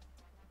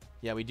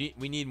 Yeah, we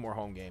need more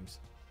home games.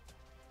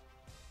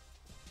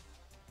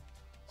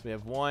 So we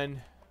have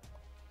 1,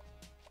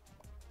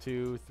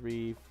 2,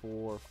 3,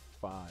 4,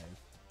 5.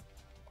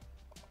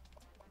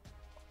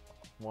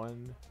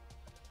 1,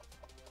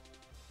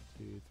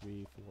 2,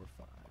 3, 4,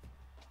 5.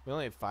 We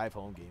only have 5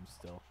 home games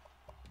still.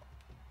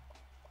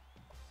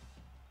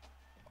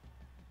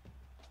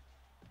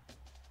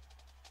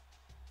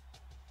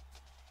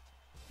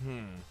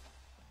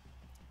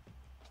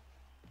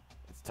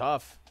 It's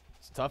tough.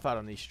 It's tough out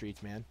on these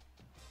streets, man.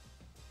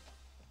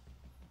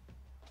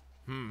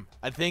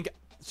 I think,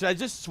 should I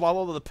just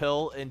swallow the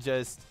pill and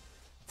just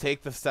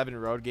take the 7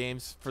 road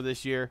games for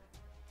this year?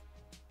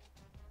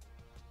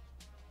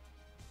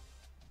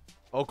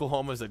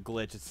 Oklahoma's a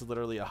glitch. It's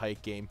literally a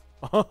hike game.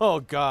 Oh,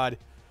 God.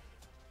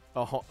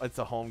 It's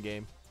a home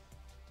game.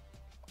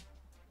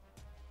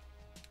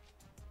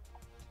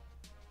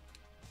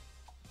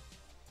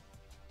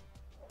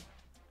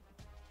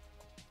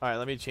 All right,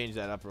 let me change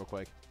that up real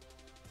quick.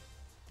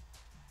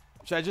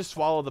 Should I just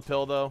swallow the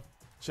pill, though?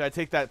 Should I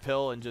take that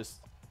pill and just...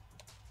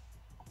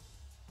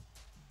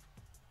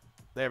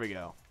 There we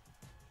go.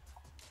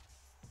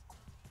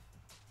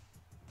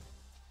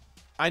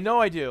 I know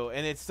I do,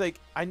 and it's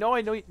like, I know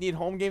you need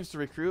home games to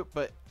recruit,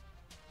 but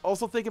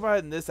also think about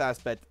it in this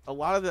aspect. A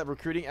lot of the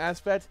recruiting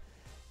aspect,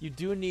 you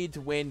do need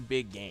to win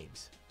big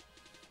games.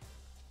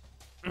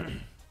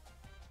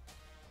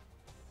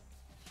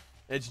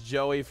 It's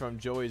Joey from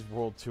Joey's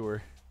World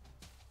Tour.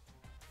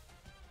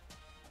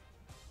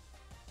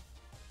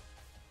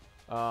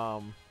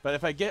 But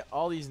if I get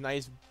all these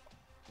nice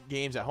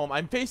games at home.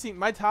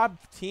 My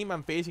top team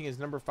I'm facing is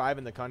number 5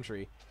 in the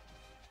country.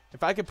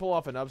 If I could pull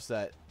off an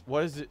upset,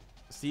 what is it?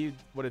 See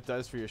what it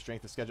does for your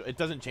strength of schedule. It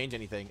doesn't change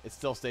anything. It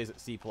still stays at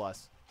C+.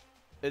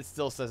 It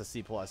still says a C+.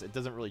 It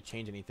doesn't really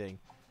change anything.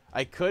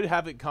 I could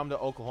have it come to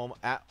Oklahoma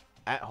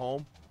at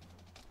home.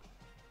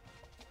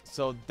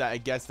 So that I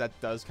guess that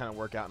does kind of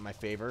work out in my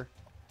favor.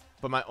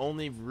 But my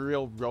only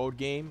real road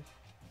game,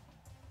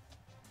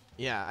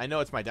 yeah, I know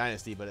it's my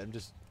Dynasty, but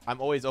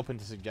I'm always open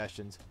to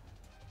suggestions.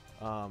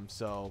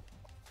 So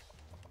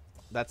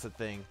that's the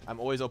thing. I'm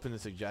always open to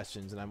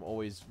suggestions, and I'm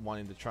always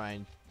wanting to try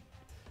and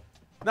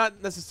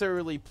not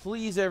necessarily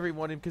please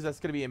everyone because that's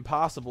going to be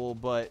impossible,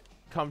 but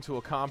come to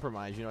a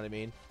compromise. You know what I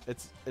mean?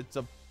 It's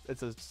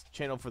a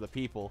channel for the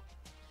people,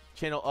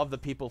 channel of the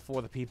people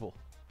for the people.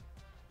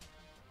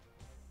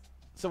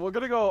 So we're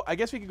gonna go. I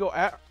guess we could go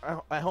at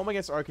home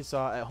against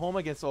Arkansas, at home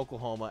against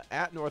Oklahoma,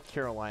 at North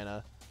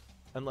Carolina,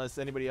 unless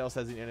anybody else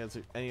has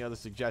any other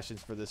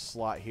suggestions for this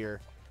slot here,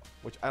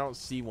 which I don't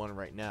see one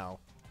right now.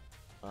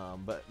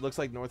 But it looks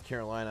like North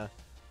Carolina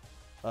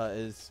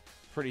is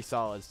pretty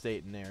solid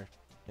state in there.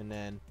 And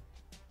then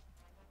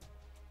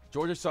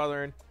Georgia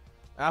Southern,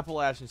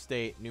 Appalachian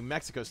State, New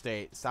Mexico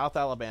State, South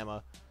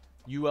Alabama,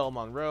 UL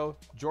Monroe,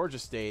 Georgia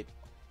State,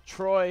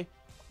 Troy,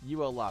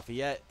 UL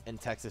Lafayette,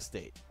 and Texas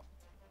State.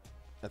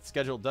 That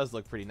schedule does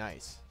look pretty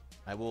nice.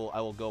 I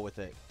will go with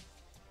it.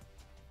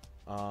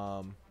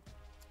 So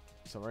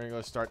we're gonna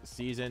go start the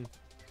season,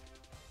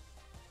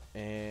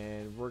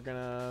 and we're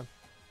gonna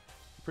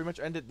pretty much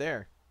end it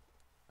there.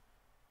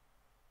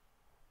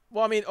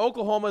 Well, I mean,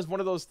 Oklahoma is one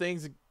of those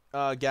things,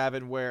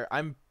 Gavin, where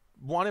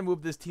want to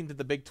move this team to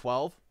the Big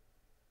 12,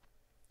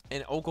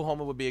 and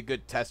Oklahoma would be a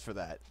good test for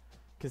that.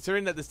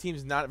 Considering that this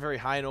team's not very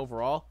high in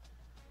overall,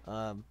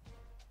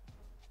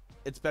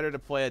 it's better to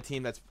play a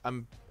team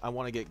I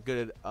want to get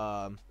good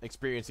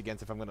experience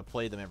against if I'm going to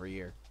play them every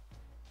year.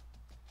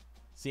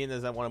 Seeing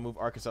as I want to move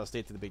Arkansas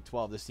State to the Big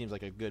 12, this seems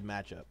like a good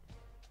matchup.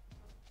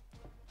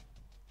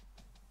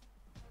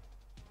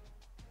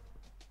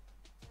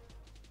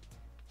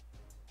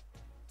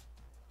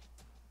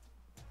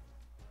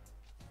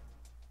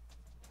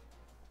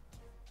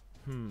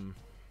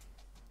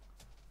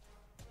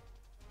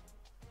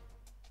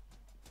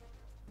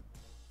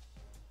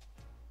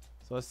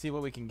 So let's see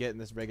what we can get in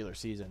this regular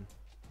season.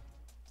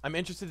 I'm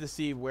interested to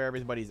see where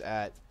everybody's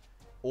at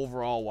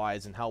overall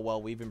wise and how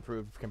well we've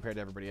improved compared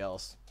to everybody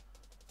else.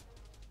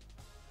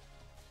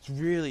 It's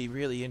really,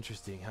 really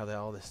interesting how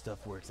all this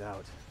stuff works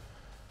out.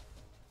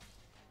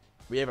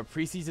 We have a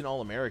preseason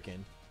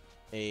All-American,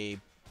 a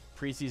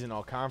preseason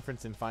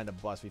All-Conference, and find a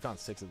bust. We found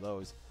 6 of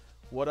those.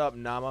 What up,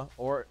 Nama?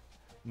 Or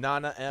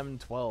Nana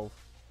M12.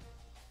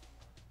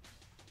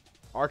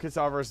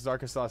 Arkansas versus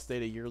Arkansas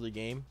State, a yearly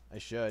game. I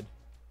should.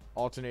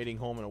 Alternating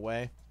home and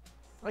away.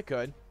 I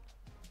could.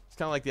 It's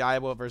kind of like the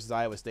Iowa versus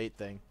Iowa State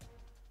thing.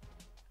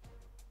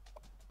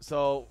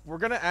 So we're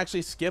gonna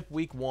actually skip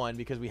week 1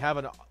 because we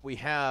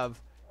have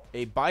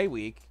a bye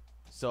week.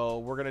 So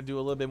we're gonna do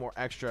a little bit more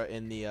extra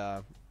in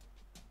the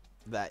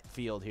that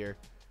field here.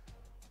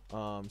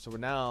 So we're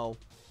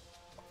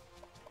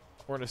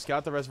gonna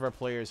scout the rest of our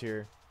players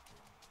here.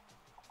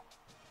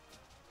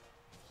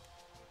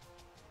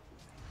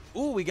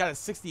 Ooh, we got a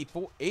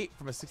 68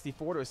 from a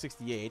 64 to a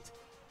 68.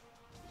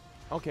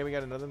 Okay, we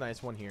got another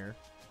nice one here.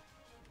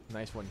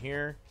 Nice one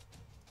here.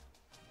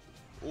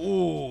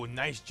 Ooh,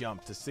 nice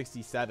jump to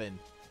 67.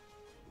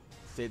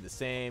 Stayed the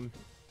same.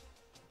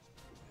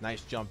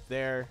 Nice jump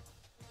there.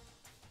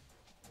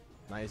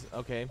 Nice.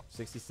 Okay,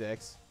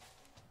 66.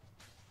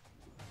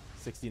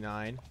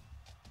 69.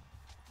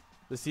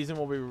 The season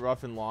will be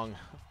rough and long.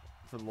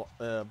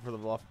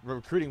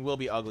 Recruiting will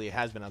be ugly. It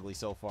has been ugly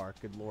so far.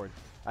 Good lord.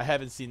 I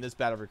haven't seen this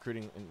bad of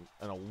recruiting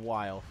in a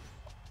while.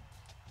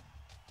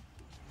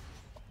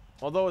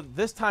 Although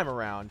this time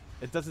around,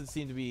 it doesn't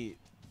seem to be...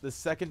 The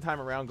second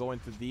time around going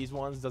through these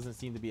ones doesn't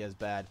seem to be as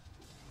bad.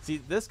 See,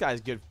 this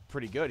guy's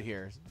pretty good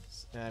here.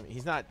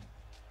 He's not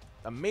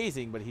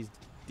amazing, but he's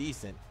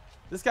decent.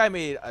 This guy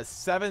made a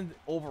 7th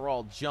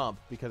overall jump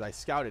because I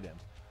scouted him.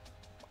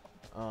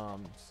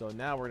 So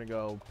now we're going to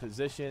go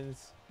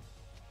positions.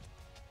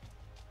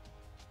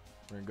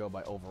 We're going to go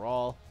by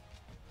overall.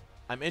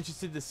 I'm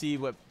interested to see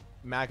what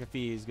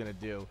McAfee is going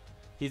to do.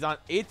 He's on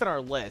 8th on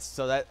our list,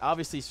 so that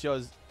obviously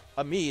shows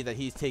me that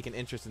he's taken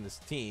interest in this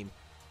team.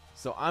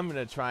 So I'm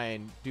going to try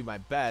and do my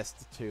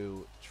best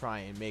to try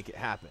and make it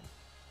happen.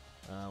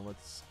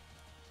 Let's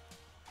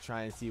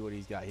try and see what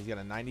he's got. He's got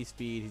a 90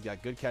 speed. He's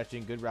got good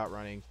catching, good route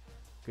running,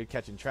 good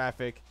catching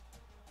traffic.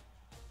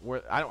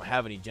 I don't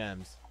have any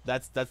gems.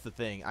 That's the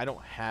thing. I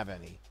don't have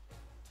any.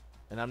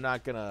 And I'm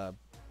not going to,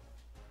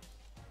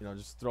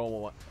 just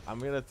throw. I'm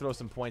going to throw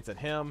some points at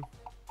him.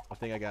 I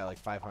think I got like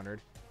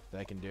 500 that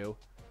I can do.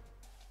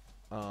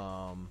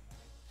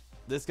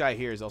 This guy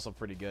here is also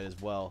pretty good as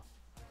well.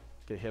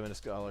 Get him in a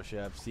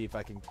scholarship. See if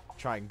I can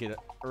try and get an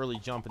early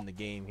jump in the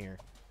game here.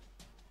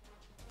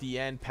 The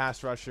end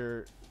pass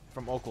rusher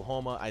from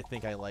Oklahoma. I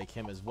think I like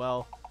him as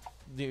well.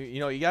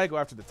 You got to go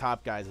after the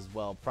top guys as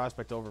well.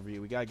 Prospect overview.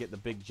 We got to get the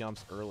big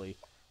jumps early.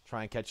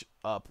 Try and catch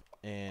up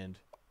and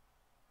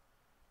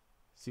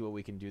see what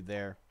we can do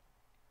there.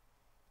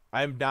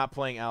 I'm not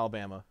playing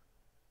Alabama.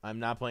 I'm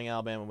not playing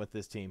Alabama with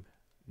this team.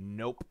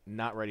 Nope,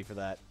 not ready for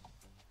that.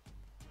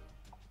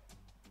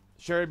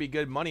 Sure, it'd be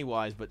good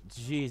money-wise, but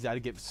geez,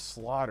 I'd get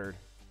slaughtered.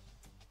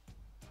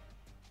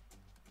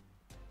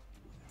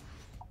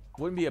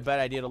 Wouldn't be a bad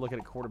idea to look at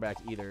a quarterback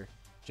either.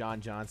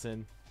 John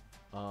Johnson.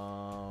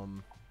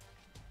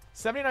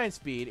 79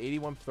 speed,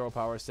 81 throw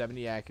power,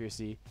 70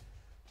 accuracy.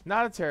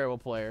 Not a terrible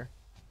player.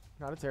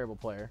 Not a terrible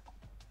player.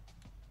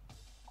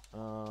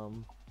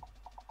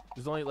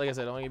 There's only, like I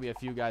said, only gonna be a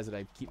few guys that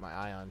I keep my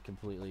eye on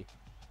completely.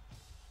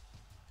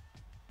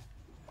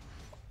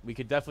 We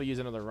could definitely use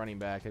another running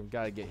back. I've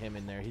got to get him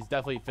in there. He's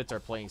definitely fits our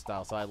playing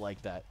style, so I like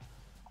that.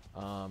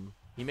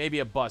 He may be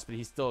a bust, but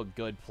he's still a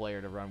good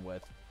player to run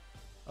with.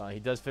 He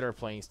does fit our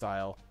playing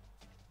style.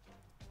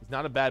 He's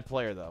not a bad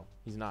player, though.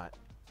 He's not.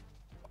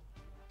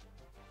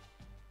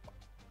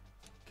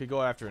 Could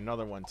go after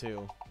another one,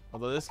 too.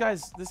 Although this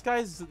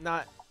guy's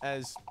not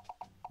as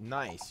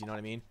nice, you know what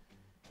I mean?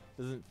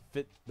 Doesn't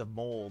fit the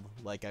mold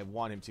like I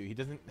want him to. He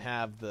doesn't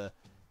have the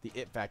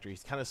it factor.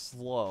 He's kind of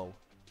slow.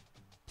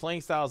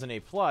 Playing style is an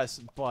A+,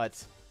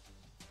 but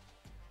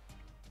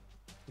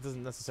it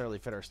doesn't necessarily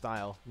fit our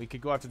style. We could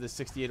go after this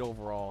 68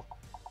 overall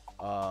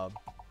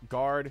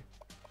guard.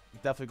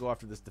 Definitely go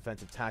after this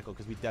defensive tackle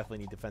because we definitely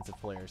need defensive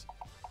players.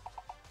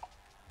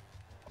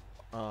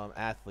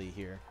 Athlete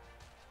here.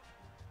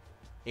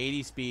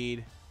 80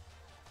 speed.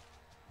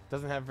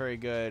 Doesn't have very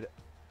good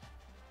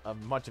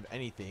much of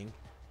anything.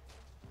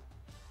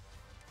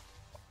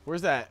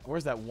 Where's that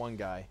one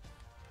guy?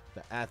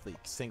 The athlete,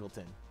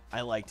 Singleton.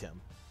 I liked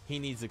him. He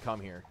needs to come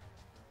here.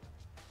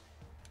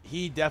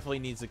 He definitely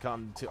needs to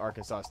come to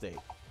Arkansas State.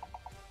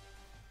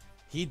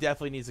 He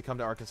definitely needs to come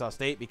to Arkansas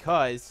State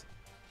because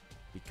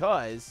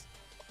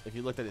if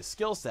you looked at his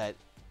skill set,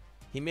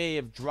 he may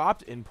have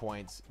dropped in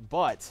points,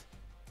 but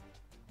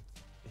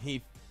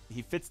he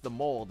fits the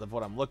mold of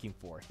what I'm looking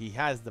for. He's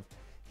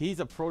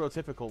a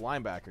prototypical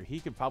linebacker.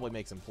 He could probably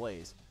make some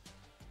plays.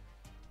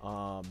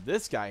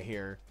 This guy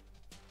here,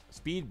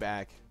 speed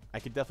back, I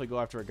could definitely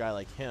go after a guy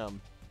like him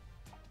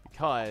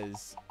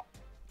because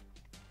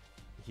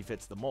he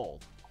fits the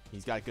mold.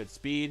 He's got good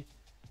speed.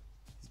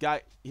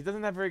 He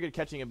doesn't have very good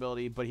catching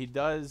ability, but he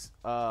does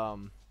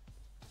have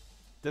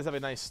a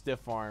nice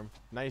stiff arm.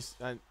 Nice,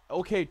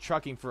 okay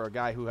trucking for a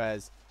guy who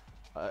has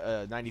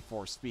a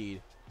 94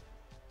 speed.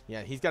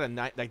 Yeah,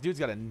 that dude's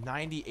got a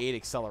 98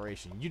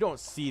 acceleration. You don't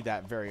see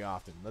that very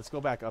often. Let's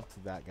go back up to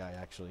that guy,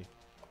 actually.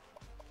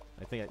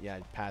 I think, yeah,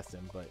 I passed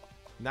him, but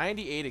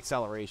 98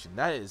 acceleration.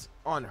 That is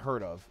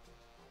unheard of.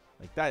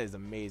 Like, that is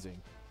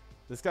amazing.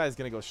 This guy is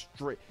going to go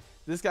straight.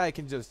 This guy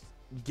can just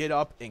get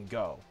up and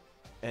go.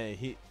 And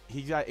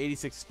he's got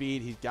 86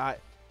 speed. He's got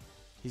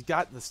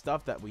the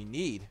stuff that we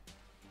need.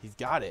 He's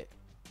got it.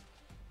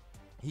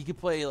 He could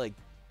play, like,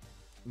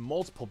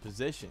 multiple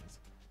positions.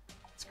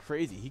 It's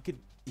crazy.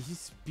 He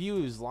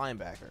spews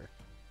linebacker.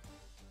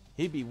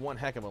 He'd be one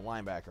heck of a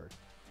linebacker.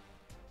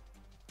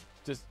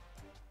 Just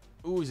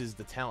oozes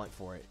the talent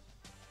for it.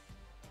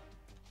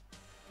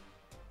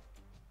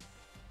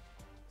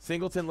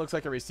 Singleton looks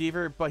like a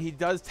receiver, but he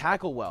does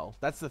tackle well.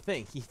 That's the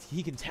thing.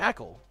 He can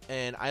tackle,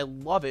 and I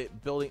love it.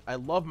 I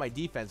love my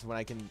defense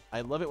when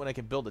I love it when I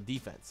can build a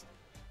defense.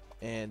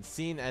 And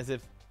seeing as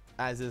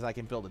I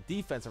can build a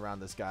defense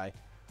around this guy,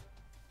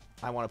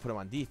 I want to put him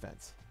on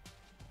defense.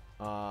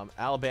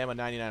 Alabama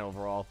 99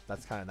 overall.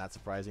 That's kind of not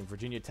surprising.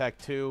 Virginia Tech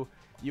 2,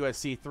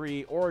 USC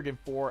 3, Oregon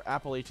 4,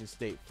 Appalachian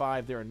State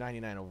 5. They're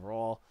 99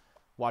 overall.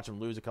 Watch them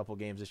lose a couple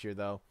games this year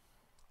though.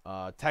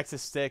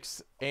 Texas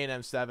 6,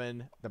 A&M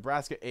 7,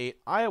 Nebraska 8,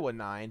 Iowa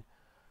 9,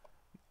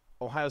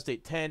 Ohio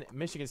State 10,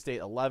 Michigan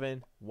State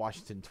 11,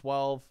 Washington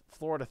 12,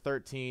 Florida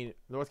 13,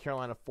 North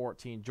Carolina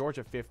 14,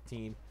 Georgia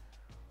 15,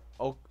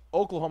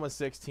 Oklahoma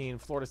 16,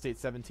 Florida State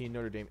 17,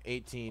 Notre Dame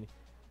 18,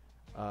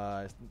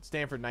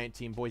 Stanford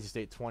 19, Boise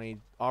State 20,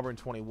 Auburn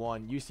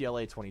 21,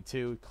 UCLA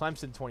 22,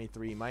 Clemson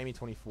 23, Miami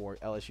 24,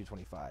 LSU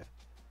 25.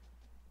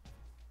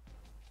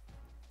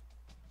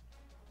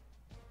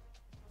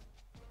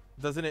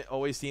 Doesn't it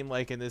always seem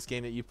like in this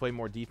game that you play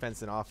more defense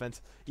than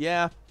offense?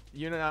 Yeah,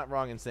 you're not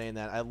wrong in saying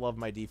that. I love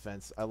my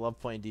defense. I love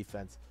playing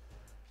defense.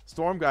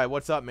 Storm Guy,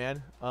 what's up,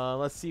 man?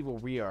 Let's see where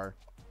we are.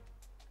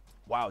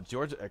 Wow,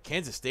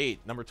 Kansas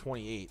State, number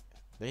 28.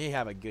 They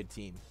have a good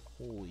team.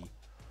 Holy.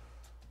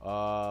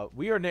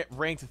 We are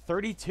ranked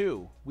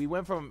 32. We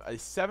went from a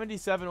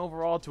 77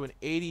 overall to an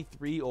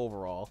 83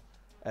 overall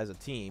as a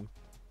team.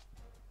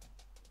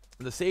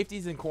 The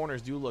safeties and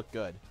corners do look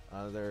good.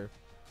 They're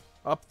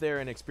up there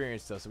in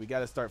experience though, so we got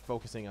to start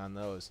focusing on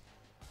those.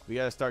 We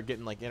got to start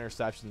getting like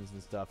interceptions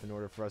and stuff in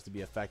order for us to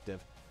be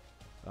effective.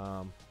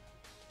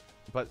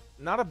 But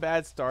not a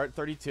bad start,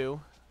 32.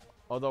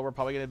 Although we're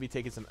probably going to be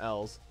taking some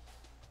L's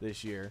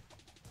this year.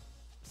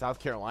 South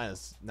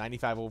Carolina's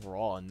 95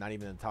 overall and not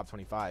even in the top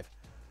 25.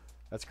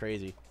 That's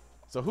crazy.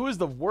 So who is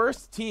the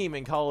worst team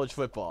in college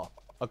football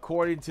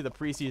according to the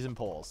preseason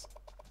polls?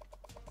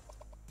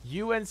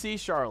 UNC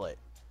Charlotte.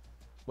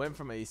 went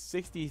from a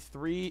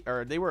 63,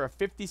 or they were a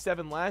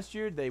 57 last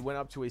year. They went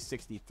up to a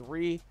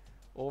 63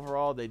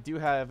 overall. They do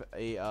have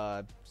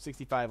a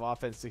 65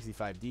 offense,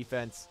 65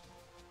 defense.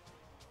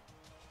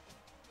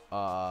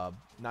 Not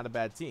a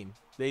bad team.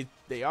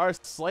 They are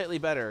slightly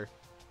better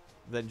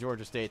than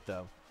Georgia State,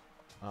 though.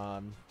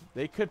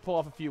 They could pull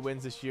off a few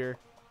wins this year.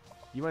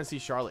 UNC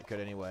Charlotte could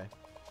anyway.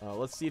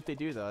 Let's see if they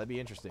do, though. That'd be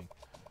interesting.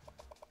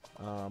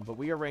 But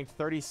we are ranked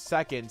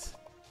 32nd.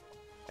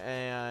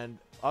 And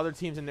other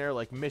teams in there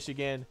like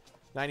Michigan,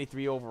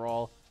 93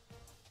 overall.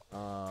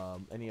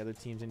 Any other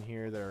teams in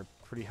here that are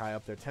pretty high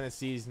up there?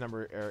 Tennessee's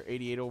number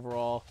 88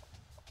 overall.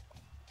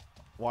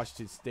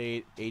 Washington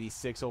State,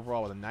 86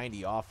 overall with a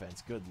 90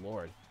 offense. Good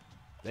Lord.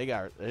 They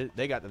got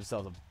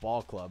themselves a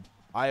ball club.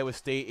 Iowa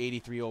State,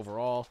 83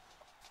 overall.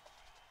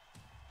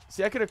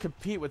 See, I could have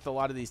compete with a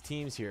lot of these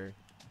teams here.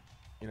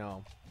 You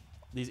know,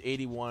 these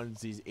 81s,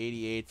 these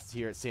 88s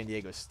here at San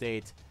Diego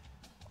State.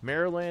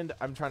 Maryland,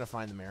 I'm trying to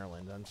find the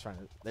Maryland.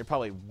 They're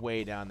probably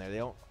way down there.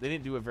 They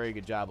didn't do a very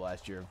good job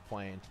last year of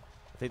playing.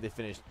 I think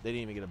they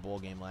didn't even get a bowl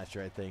game last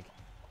year, I think.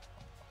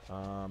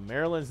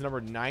 Maryland's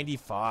number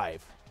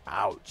 95.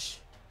 Ouch.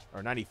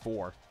 Or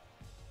 94.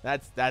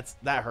 That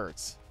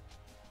hurts.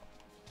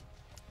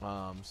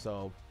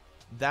 So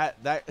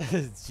that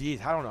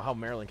jeez, I don't know how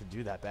Maryland can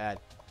do that bad.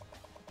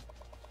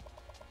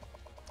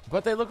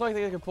 But they look like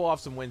they can pull off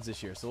some wins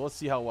this year. So let's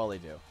see how well they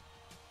do.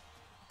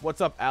 What's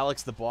up,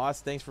 Alex the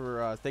boss? Thanks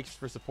for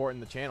supporting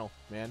the channel,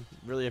 man.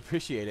 Really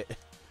appreciate it.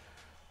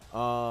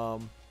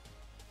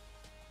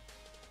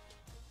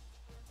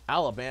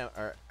 Alabama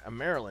or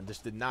Maryland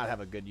just did not have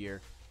a good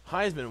year.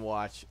 Heisman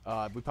watch.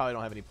 We probably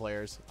don't have any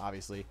players,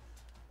 obviously.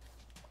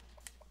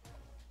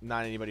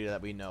 Not anybody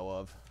that we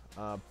know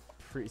of.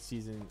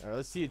 Preseason, or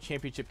let's see the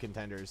championship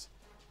contenders.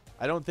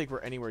 I don't think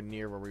we're anywhere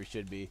near where we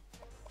should be.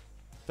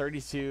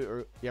 32,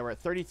 or yeah, we're at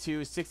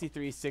 32,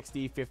 63,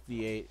 60,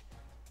 58.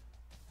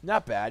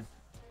 Not bad.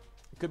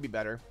 It could be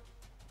better.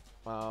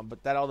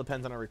 But that all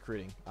depends on our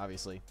recruiting,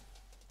 obviously.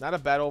 Not a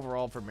bad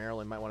overall for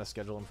Maryland. Might want to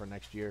schedule them for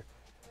next year.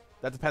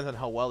 That depends on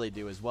how well they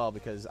do as well,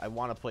 because I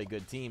want to play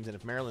good teams. And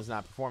if Maryland's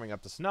not performing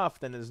up to snuff,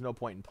 then there's no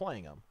point in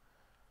playing them.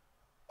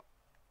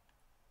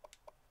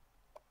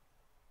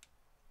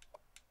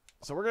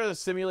 So we're going to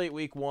simulate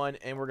week 1,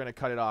 and we're going to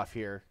cut it off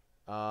here.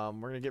 We're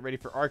going to get ready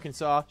for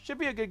Arkansas. Should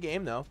be a good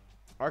game, though.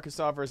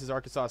 Arkansas versus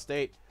Arkansas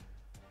State.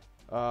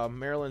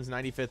 Maryland's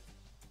 95th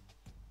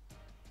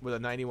with a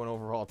 91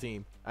 overall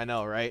team. I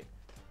know, right?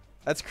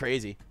 That's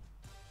crazy.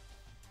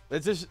 It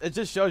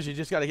just shows you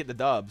just got to get the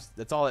dubs.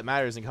 That's all that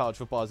matters in college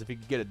football, is if you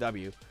can get a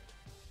W.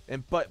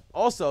 But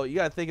also, you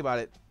got to think about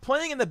it.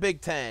 Playing in the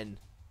Big Ten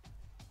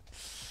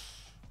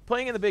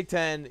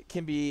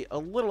can be a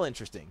little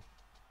interesting.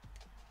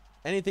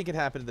 Anything can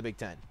happen in the Big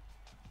Ten.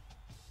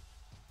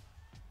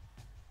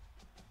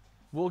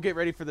 We'll get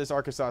ready for this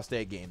Arkansas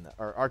State game,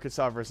 or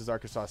Arkansas versus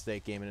Arkansas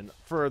State game, and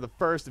for the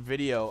first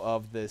video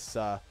of this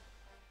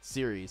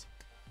series.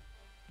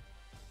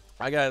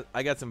 I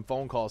got some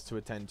phone calls to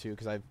attend to,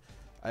 because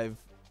I've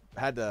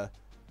had to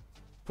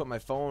put my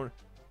phone.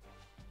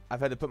 I've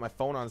had to put my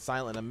phone on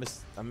silent.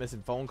 I'm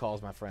missing phone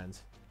calls, my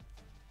friends.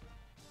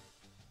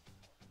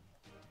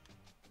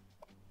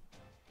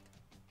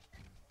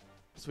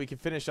 So we can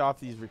finish off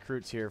these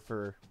recruits here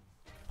for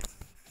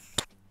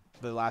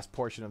the last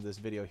portion of this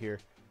video here.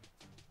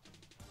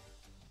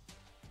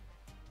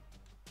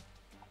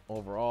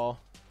 Overall.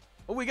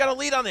 Oh, we got a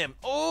lead on them.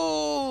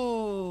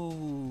 Oh,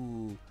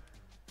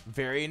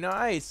 very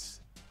nice.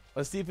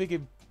 Let's see if we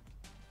can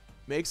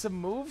make some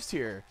moves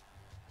here.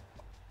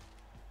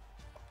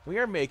 We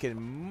are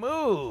making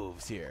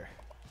moves here.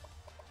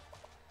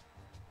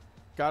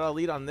 Got a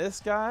lead on this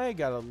guy.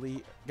 Got a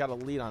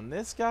lead on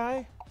this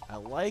guy. I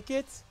like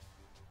it.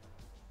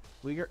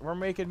 We're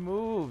making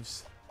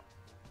moves.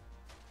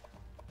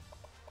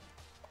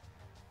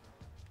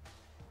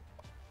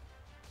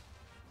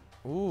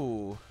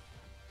 Ooh.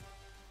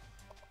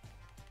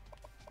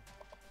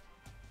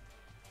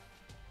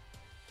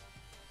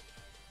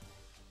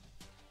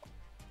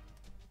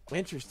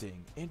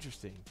 Interesting.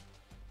 Interesting.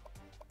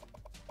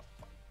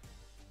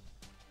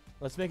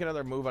 Let's make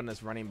another move on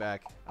this running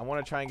back. I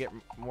want to try and get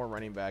more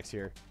running backs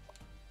here.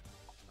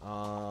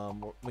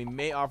 We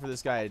may offer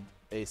this guy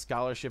a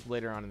scholarship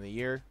later on in the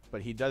year,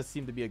 but he does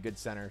seem to be a good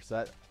center,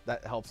 so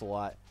that helps a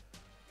lot.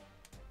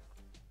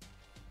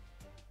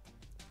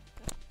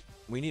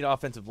 We need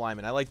offensive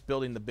linemen. I like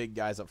building the big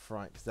guys up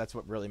front, because that's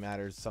what really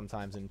matters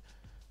sometimes in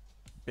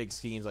big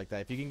schemes like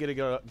that. If you can get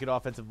a good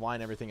offensive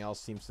line, everything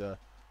else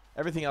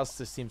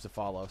just seems to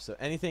follow. So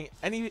anything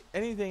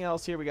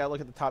else here, we got to look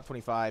at the top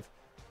 25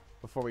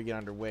 before we get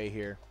underway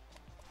here.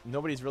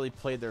 Nobody's really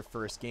played their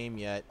first game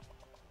yet,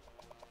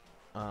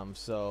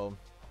 so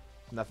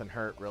nothing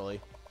hurt really.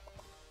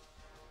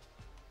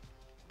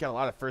 Got a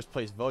lot of first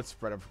place votes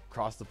spread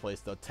across the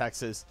place though.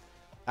 Texas,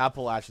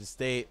 Appalachian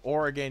State,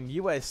 Oregon,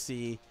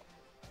 USC,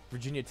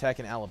 Virginia Tech,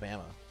 and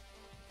Alabama.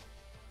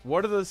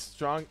 What are the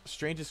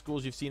strangest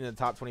schools you've seen in the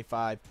top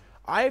 25?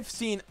 I've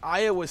seen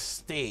Iowa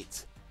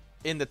State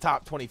in the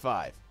top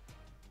 25.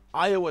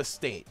 Iowa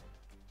State.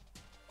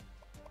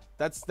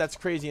 That's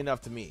crazy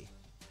enough to me.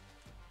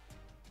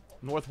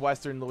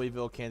 Northwestern,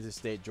 Louisville, Kansas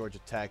State, Georgia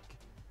Tech,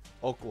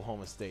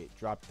 Oklahoma State.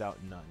 Dropped out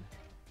none.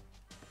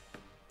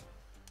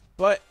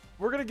 But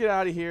we're going to get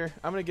out of here.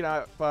 I'm going to get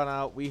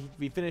out.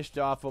 We finished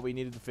off what we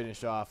needed to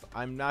finish off.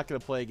 I'm not going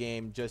to play a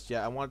game just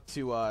yet. I want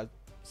to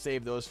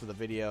save those for the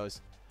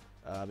videos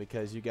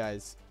because you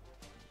guys,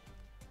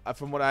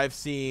 from what I've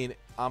seen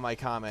on my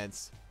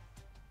comments,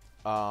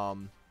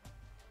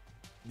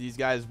 these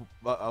guys,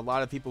 a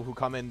lot of people who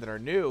come in that are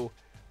new,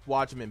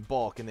 watch them in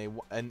bulk,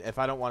 and if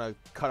I don't want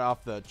to cut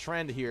off the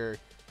trend here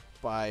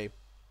by,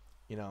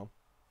 you know,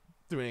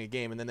 doing a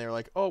game, and then they're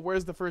like, oh,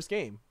 where's the first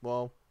game?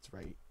 Well, it's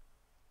right.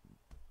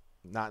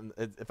 Not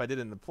if I did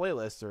it in the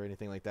playlist or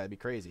anything like that, it'd be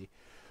crazy.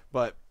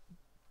 But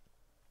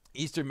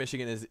Eastern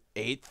Michigan is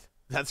 8th.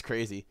 That's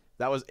crazy.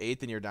 That was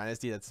 8th in your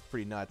dynasty. That's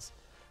pretty nuts.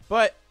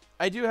 But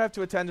I do have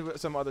to attend to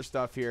some other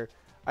stuff here.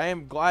 I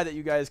am glad that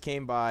you guys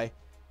came by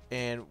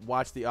and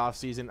watched the off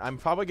season. I'm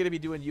probably going to be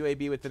doing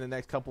UAB within the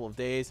next couple of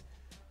days.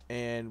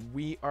 And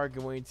we are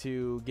going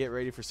to get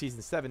ready for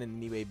Season 7 in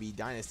the UAB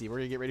Dynasty. We're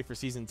going to get ready for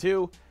Season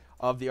 2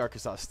 of the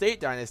Arkansas State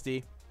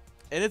Dynasty.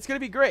 And it's going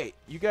to be great.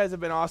 You guys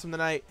have been awesome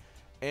tonight.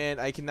 And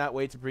I cannot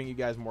wait to bring you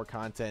guys more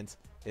content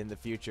in the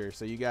future.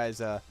 So you guys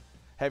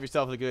have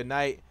yourself a good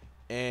night.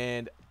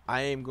 And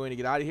I am going to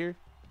get out of here.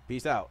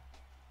 Peace out.